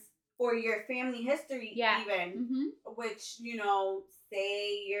are. Or your family history, even, which, you know,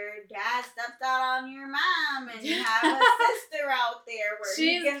 say your dad stepped out on your mom and you have a sister out there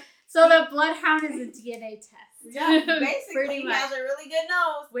where so the bloodhound is a DNA test. Yeah, basically, he has a really good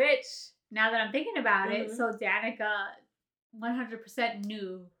nose. Which, now that I'm thinking about it, so Danica 100%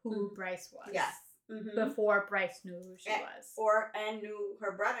 knew who Bryce was. Yes. before Bryce knew who she was. And knew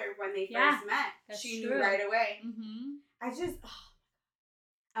her brother when they first met. She knew right away.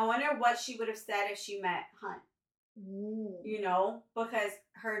 I wonder what she would have said if she met Hunt. Ooh. You know, because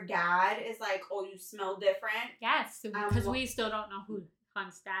her dad is like, oh, you smell different. Yes, because we still don't know who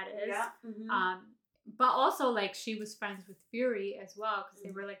Hunt's dad is. Yeah. But also, like, she was friends with Fury as well, because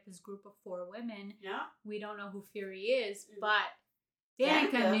they were like this group of 4 women. Yeah. We don't know who Fury is, but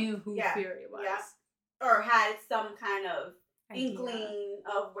Danica knew who Fury was. Yeah. Or had some kind of inkling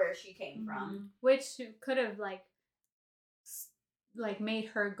of where she came from. Which could have, like made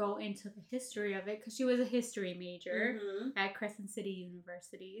her go into the history of it, because she was a history major at Crescent City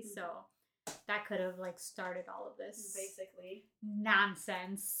University. So that could have like started all of this basically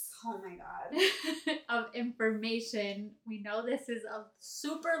nonsense. Oh my god. Of information. We know this is a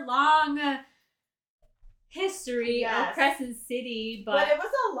super long history of Crescent City, but it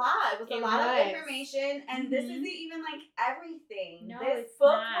was a lot. It was a lot of information, and this isn't even like everything. No, this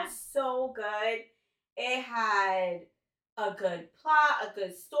book was so good. It had a good plot, a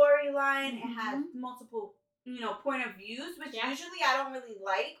good storyline. It had multiple, point of views, which usually I don't really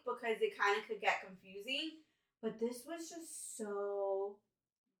like because it kind of could get confusing. But this was just so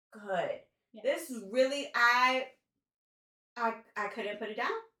good. Yes. This really, I couldn't put it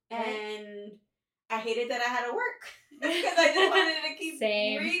down, and I hated that I had to work because I just wanted to keep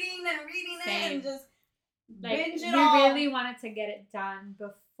reading it and just binge it all. We really wanted to get it done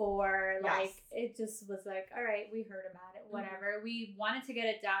before, like, it just was like, all right, we heard about it, whatever. We wanted to get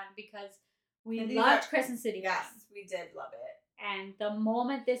it done because we loved Crescent City. Yes, we did love it. And the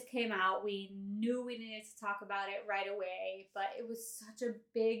moment this came out, we knew we needed to talk about it right away. But it was such a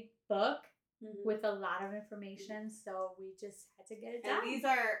big book with a lot of information, so we just had to get it done. And these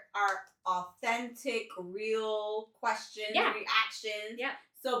are authentic, real questions, reactions. Yeah.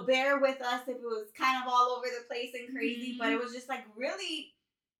 So bear with us if it was kind of all over the place and crazy, but it was just like really,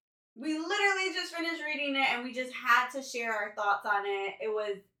 we literally just finished reading it and we just had to share our thoughts on it. It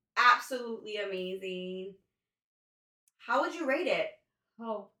was absolutely amazing. How would you rate it?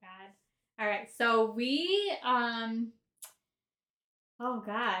 Oh, God. All right. So we, oh,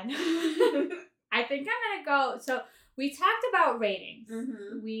 God. I think I'm going to go. So we talked about ratings.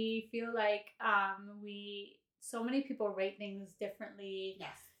 We feel like so many people rate things differently.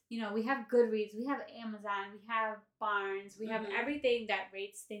 Yes. We have Goodreads, we have Amazon, we have Barnes, we have everything that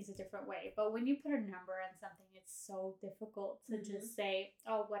rates things a different way. But when you put a number on something, it's so difficult to just say,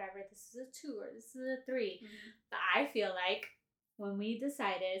 oh, whatever, this is a 2 or this is a 3. But I feel like when we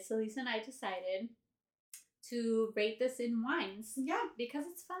decided, so Lisa and I decided to rate this in wines. Yeah. Because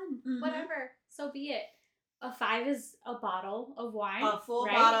it's fun. Whatever. So be it. A 5 is a bottle of wine. A full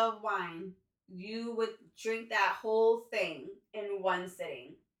bottle of wine. You would drink that whole thing in one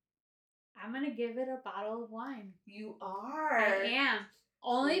sitting. I'm going to give it a bottle of wine. You are? I am.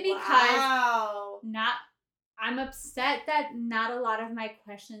 Only because I'm upset that not a lot of my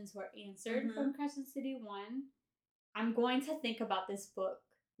questions were answered from Crescent City 1. I'm going to think about this book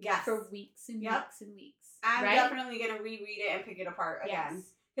for weeks and weeks and weeks. I'm definitely going to reread it and pick it apart again.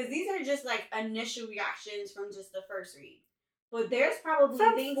 Because these are just like initial reactions from just the first read. But there's probably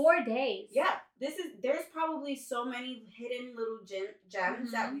from 4 days. Yeah, there's probably so many hidden little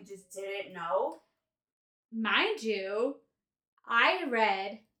gems that we just didn't know. Mind you, I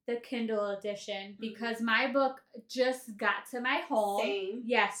read the Kindle edition because my book just got to my home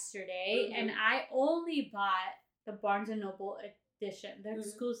yesterday, and I only bought the Barnes & Noble edition, the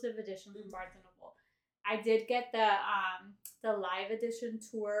exclusive edition from Barnes & Noble. I did get the live edition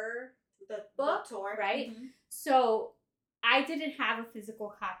tour book, the tour, right? So I didn't have a physical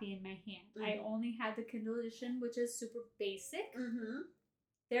copy in my hand. I only had the Kindle edition, which is super basic.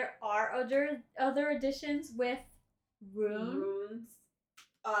 There are other editions with runes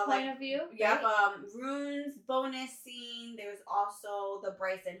point of view. Yep, runes, bonus scene. There's also the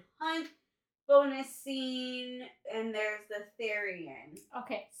Bryce and Hunt bonus scene, and there's the Therian.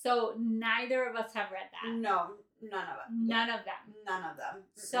 Okay, so neither of us have read that. No, none of them. None of them. None of them.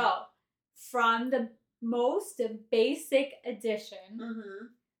 So, from the most basic edition,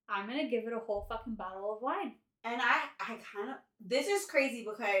 I'm going to give it a whole fucking bottle of wine. And I kind of, this is crazy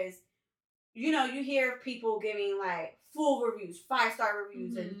because, you hear people giving like full reviews, 5-star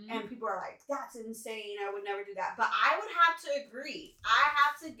reviews, and people are like, that's insane, I would never do that. But I would have to agree. I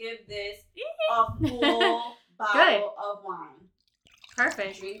have to give this a full bottle of wine.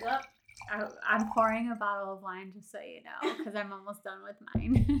 Perfect. Drink up. I'm pouring a bottle of wine just so you know, because I'm almost done with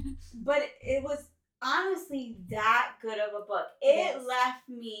mine. But it was honestly that good of a book. It left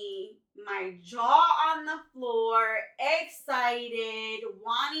me my jaw on the floor, excited,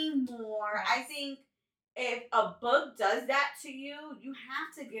 wanting more. Yes. I think if a book does that to you, you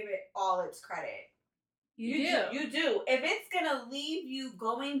have to give it all its credit. You do. If it's going to leave you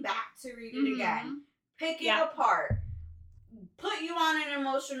going back to read it again, pick it apart, put you on an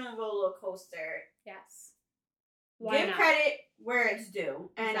emotional roller coaster. Yes. Give credit where it's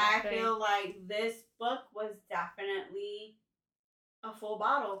due. And I feel like this book was definitely a full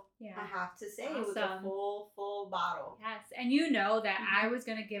bottle. Yeah. I have to say, it was a full bottle. Yes. And you know that I was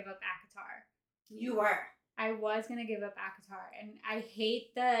going to give up ACOTAR. You were. I was going to give up ACOTAR. And I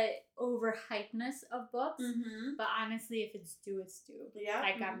hate the overhypeness of books. But honestly, if it's due, it's due. Yeah.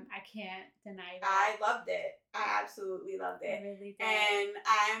 Like, I can't deny that. I loved it. I absolutely loved it. I really did. And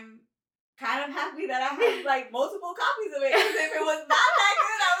I'm kind of happy that I have, like, multiple copies of it. Because if it was not that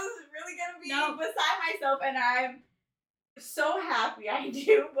good, I was really going to be beside myself. And I'm so happy I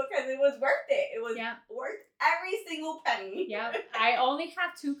do, because it was worth it. It was worth every single penny. Yep. I only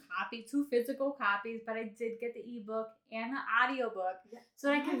have two physical copies, but I did get the ebook and the audiobook so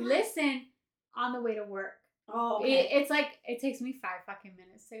that I can listen on the way to work. Oh, okay. It's like, it takes me 5 fucking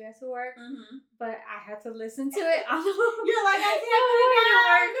minutes to get to work, but I had to listen to it on the You're like, I can't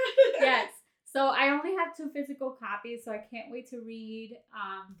to work. Yes. So I only have 2 physical copies, so I can't wait to read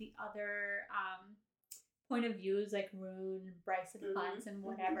the other point of views, like Rune, Bryce, and Hunt, and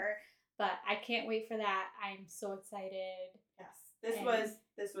whatever. But I can't wait for that. I'm so excited. Yes.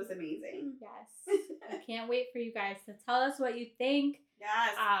 This was amazing. Yes. I can't wait for you guys to tell us what you think.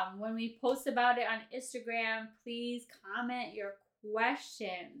 Yes. When we post about it on Instagram, please comment your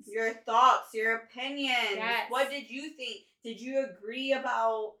questions. Your thoughts, your opinions. Yes. What did you think? Did you agree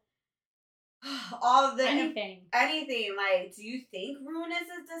about all of the anything? Like, do you think Rune is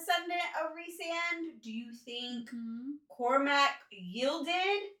a descendant of Rhysand? Do you think Cormac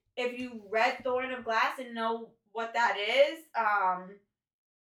yielded? If you read Thorn of Glass and know what that is,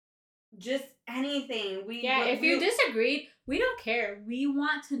 just anything. If you disagreed, we don't care. We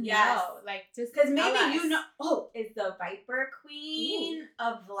want to know. Like, just because maybe you know. Oh, is the Viper Queen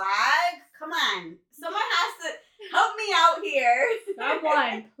a Vlad? Come on, someone has to help me out here.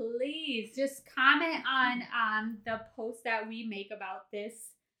 Someone, please, just comment on the post that we make about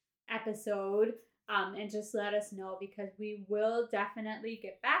this episode. And just let us know, because we will definitely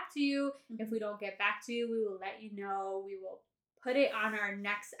get back to you. If we don't get back to you, we will let you know. We will put it on our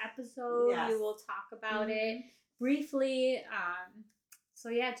next episode. Yes. We will talk about it briefly. So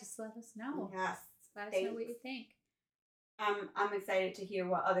yeah, just let us know. Yes. Let us know what you think. I'm excited to hear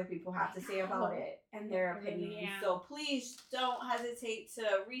what other people have to say about it and their opinions. Yeah. So please don't hesitate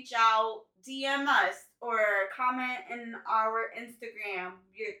to reach out, DM us, or comment in our Instagram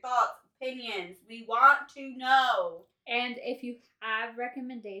your thoughts, opinions. We want to know. And if you have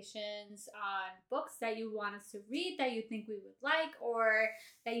recommendations on books that you want us to read that you think we would like, or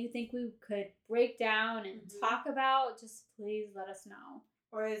that you think we could break down and talk about, just please let us know.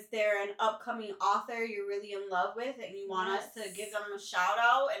 Or is there an upcoming author you're really in love with and you want us to give them a shout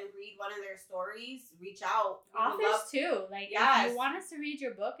out and read one of their stories? Reach out. Authors too. Like, if you want us to read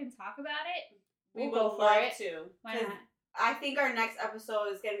your book and talk about it, we'll go for it. Why not? I think our next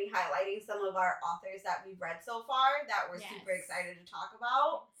episode is going to be highlighting some of our authors that we've read so far that we're super excited to talk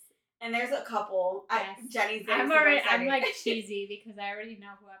about. And there's a couple. Jenny's I'm like cheesy because I already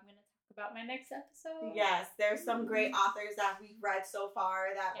know who I'm going to talk about my next episode. Yes, there's some great authors that we've read so far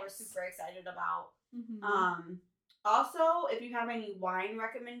that we're super excited about. Also, if you have any wine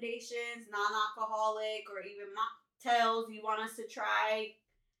recommendations, non-alcoholic, or even mocktails you want us to try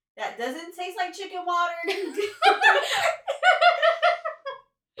that doesn't taste like chicken water, put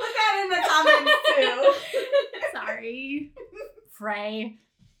that in the comments too. Sorry. Frey.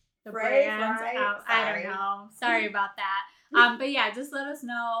 The brand's out. I don't know. Sorry about that. But yeah, just let us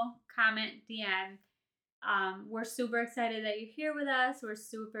know. Comment, DM. We're super excited that you're here with us. We're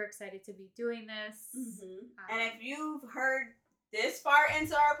super excited to be doing this. And if you've heard this far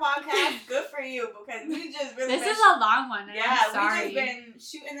into our podcast, good for you, because we just really this is a long one. And I'm sorry. We just been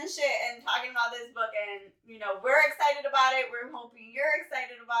shooting the shit and talking about this book, and we're excited about it. We're hoping you're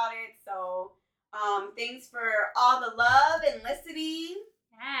excited about it. So thanks for all the love and listening.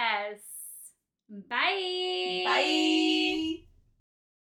 Yes. Bye.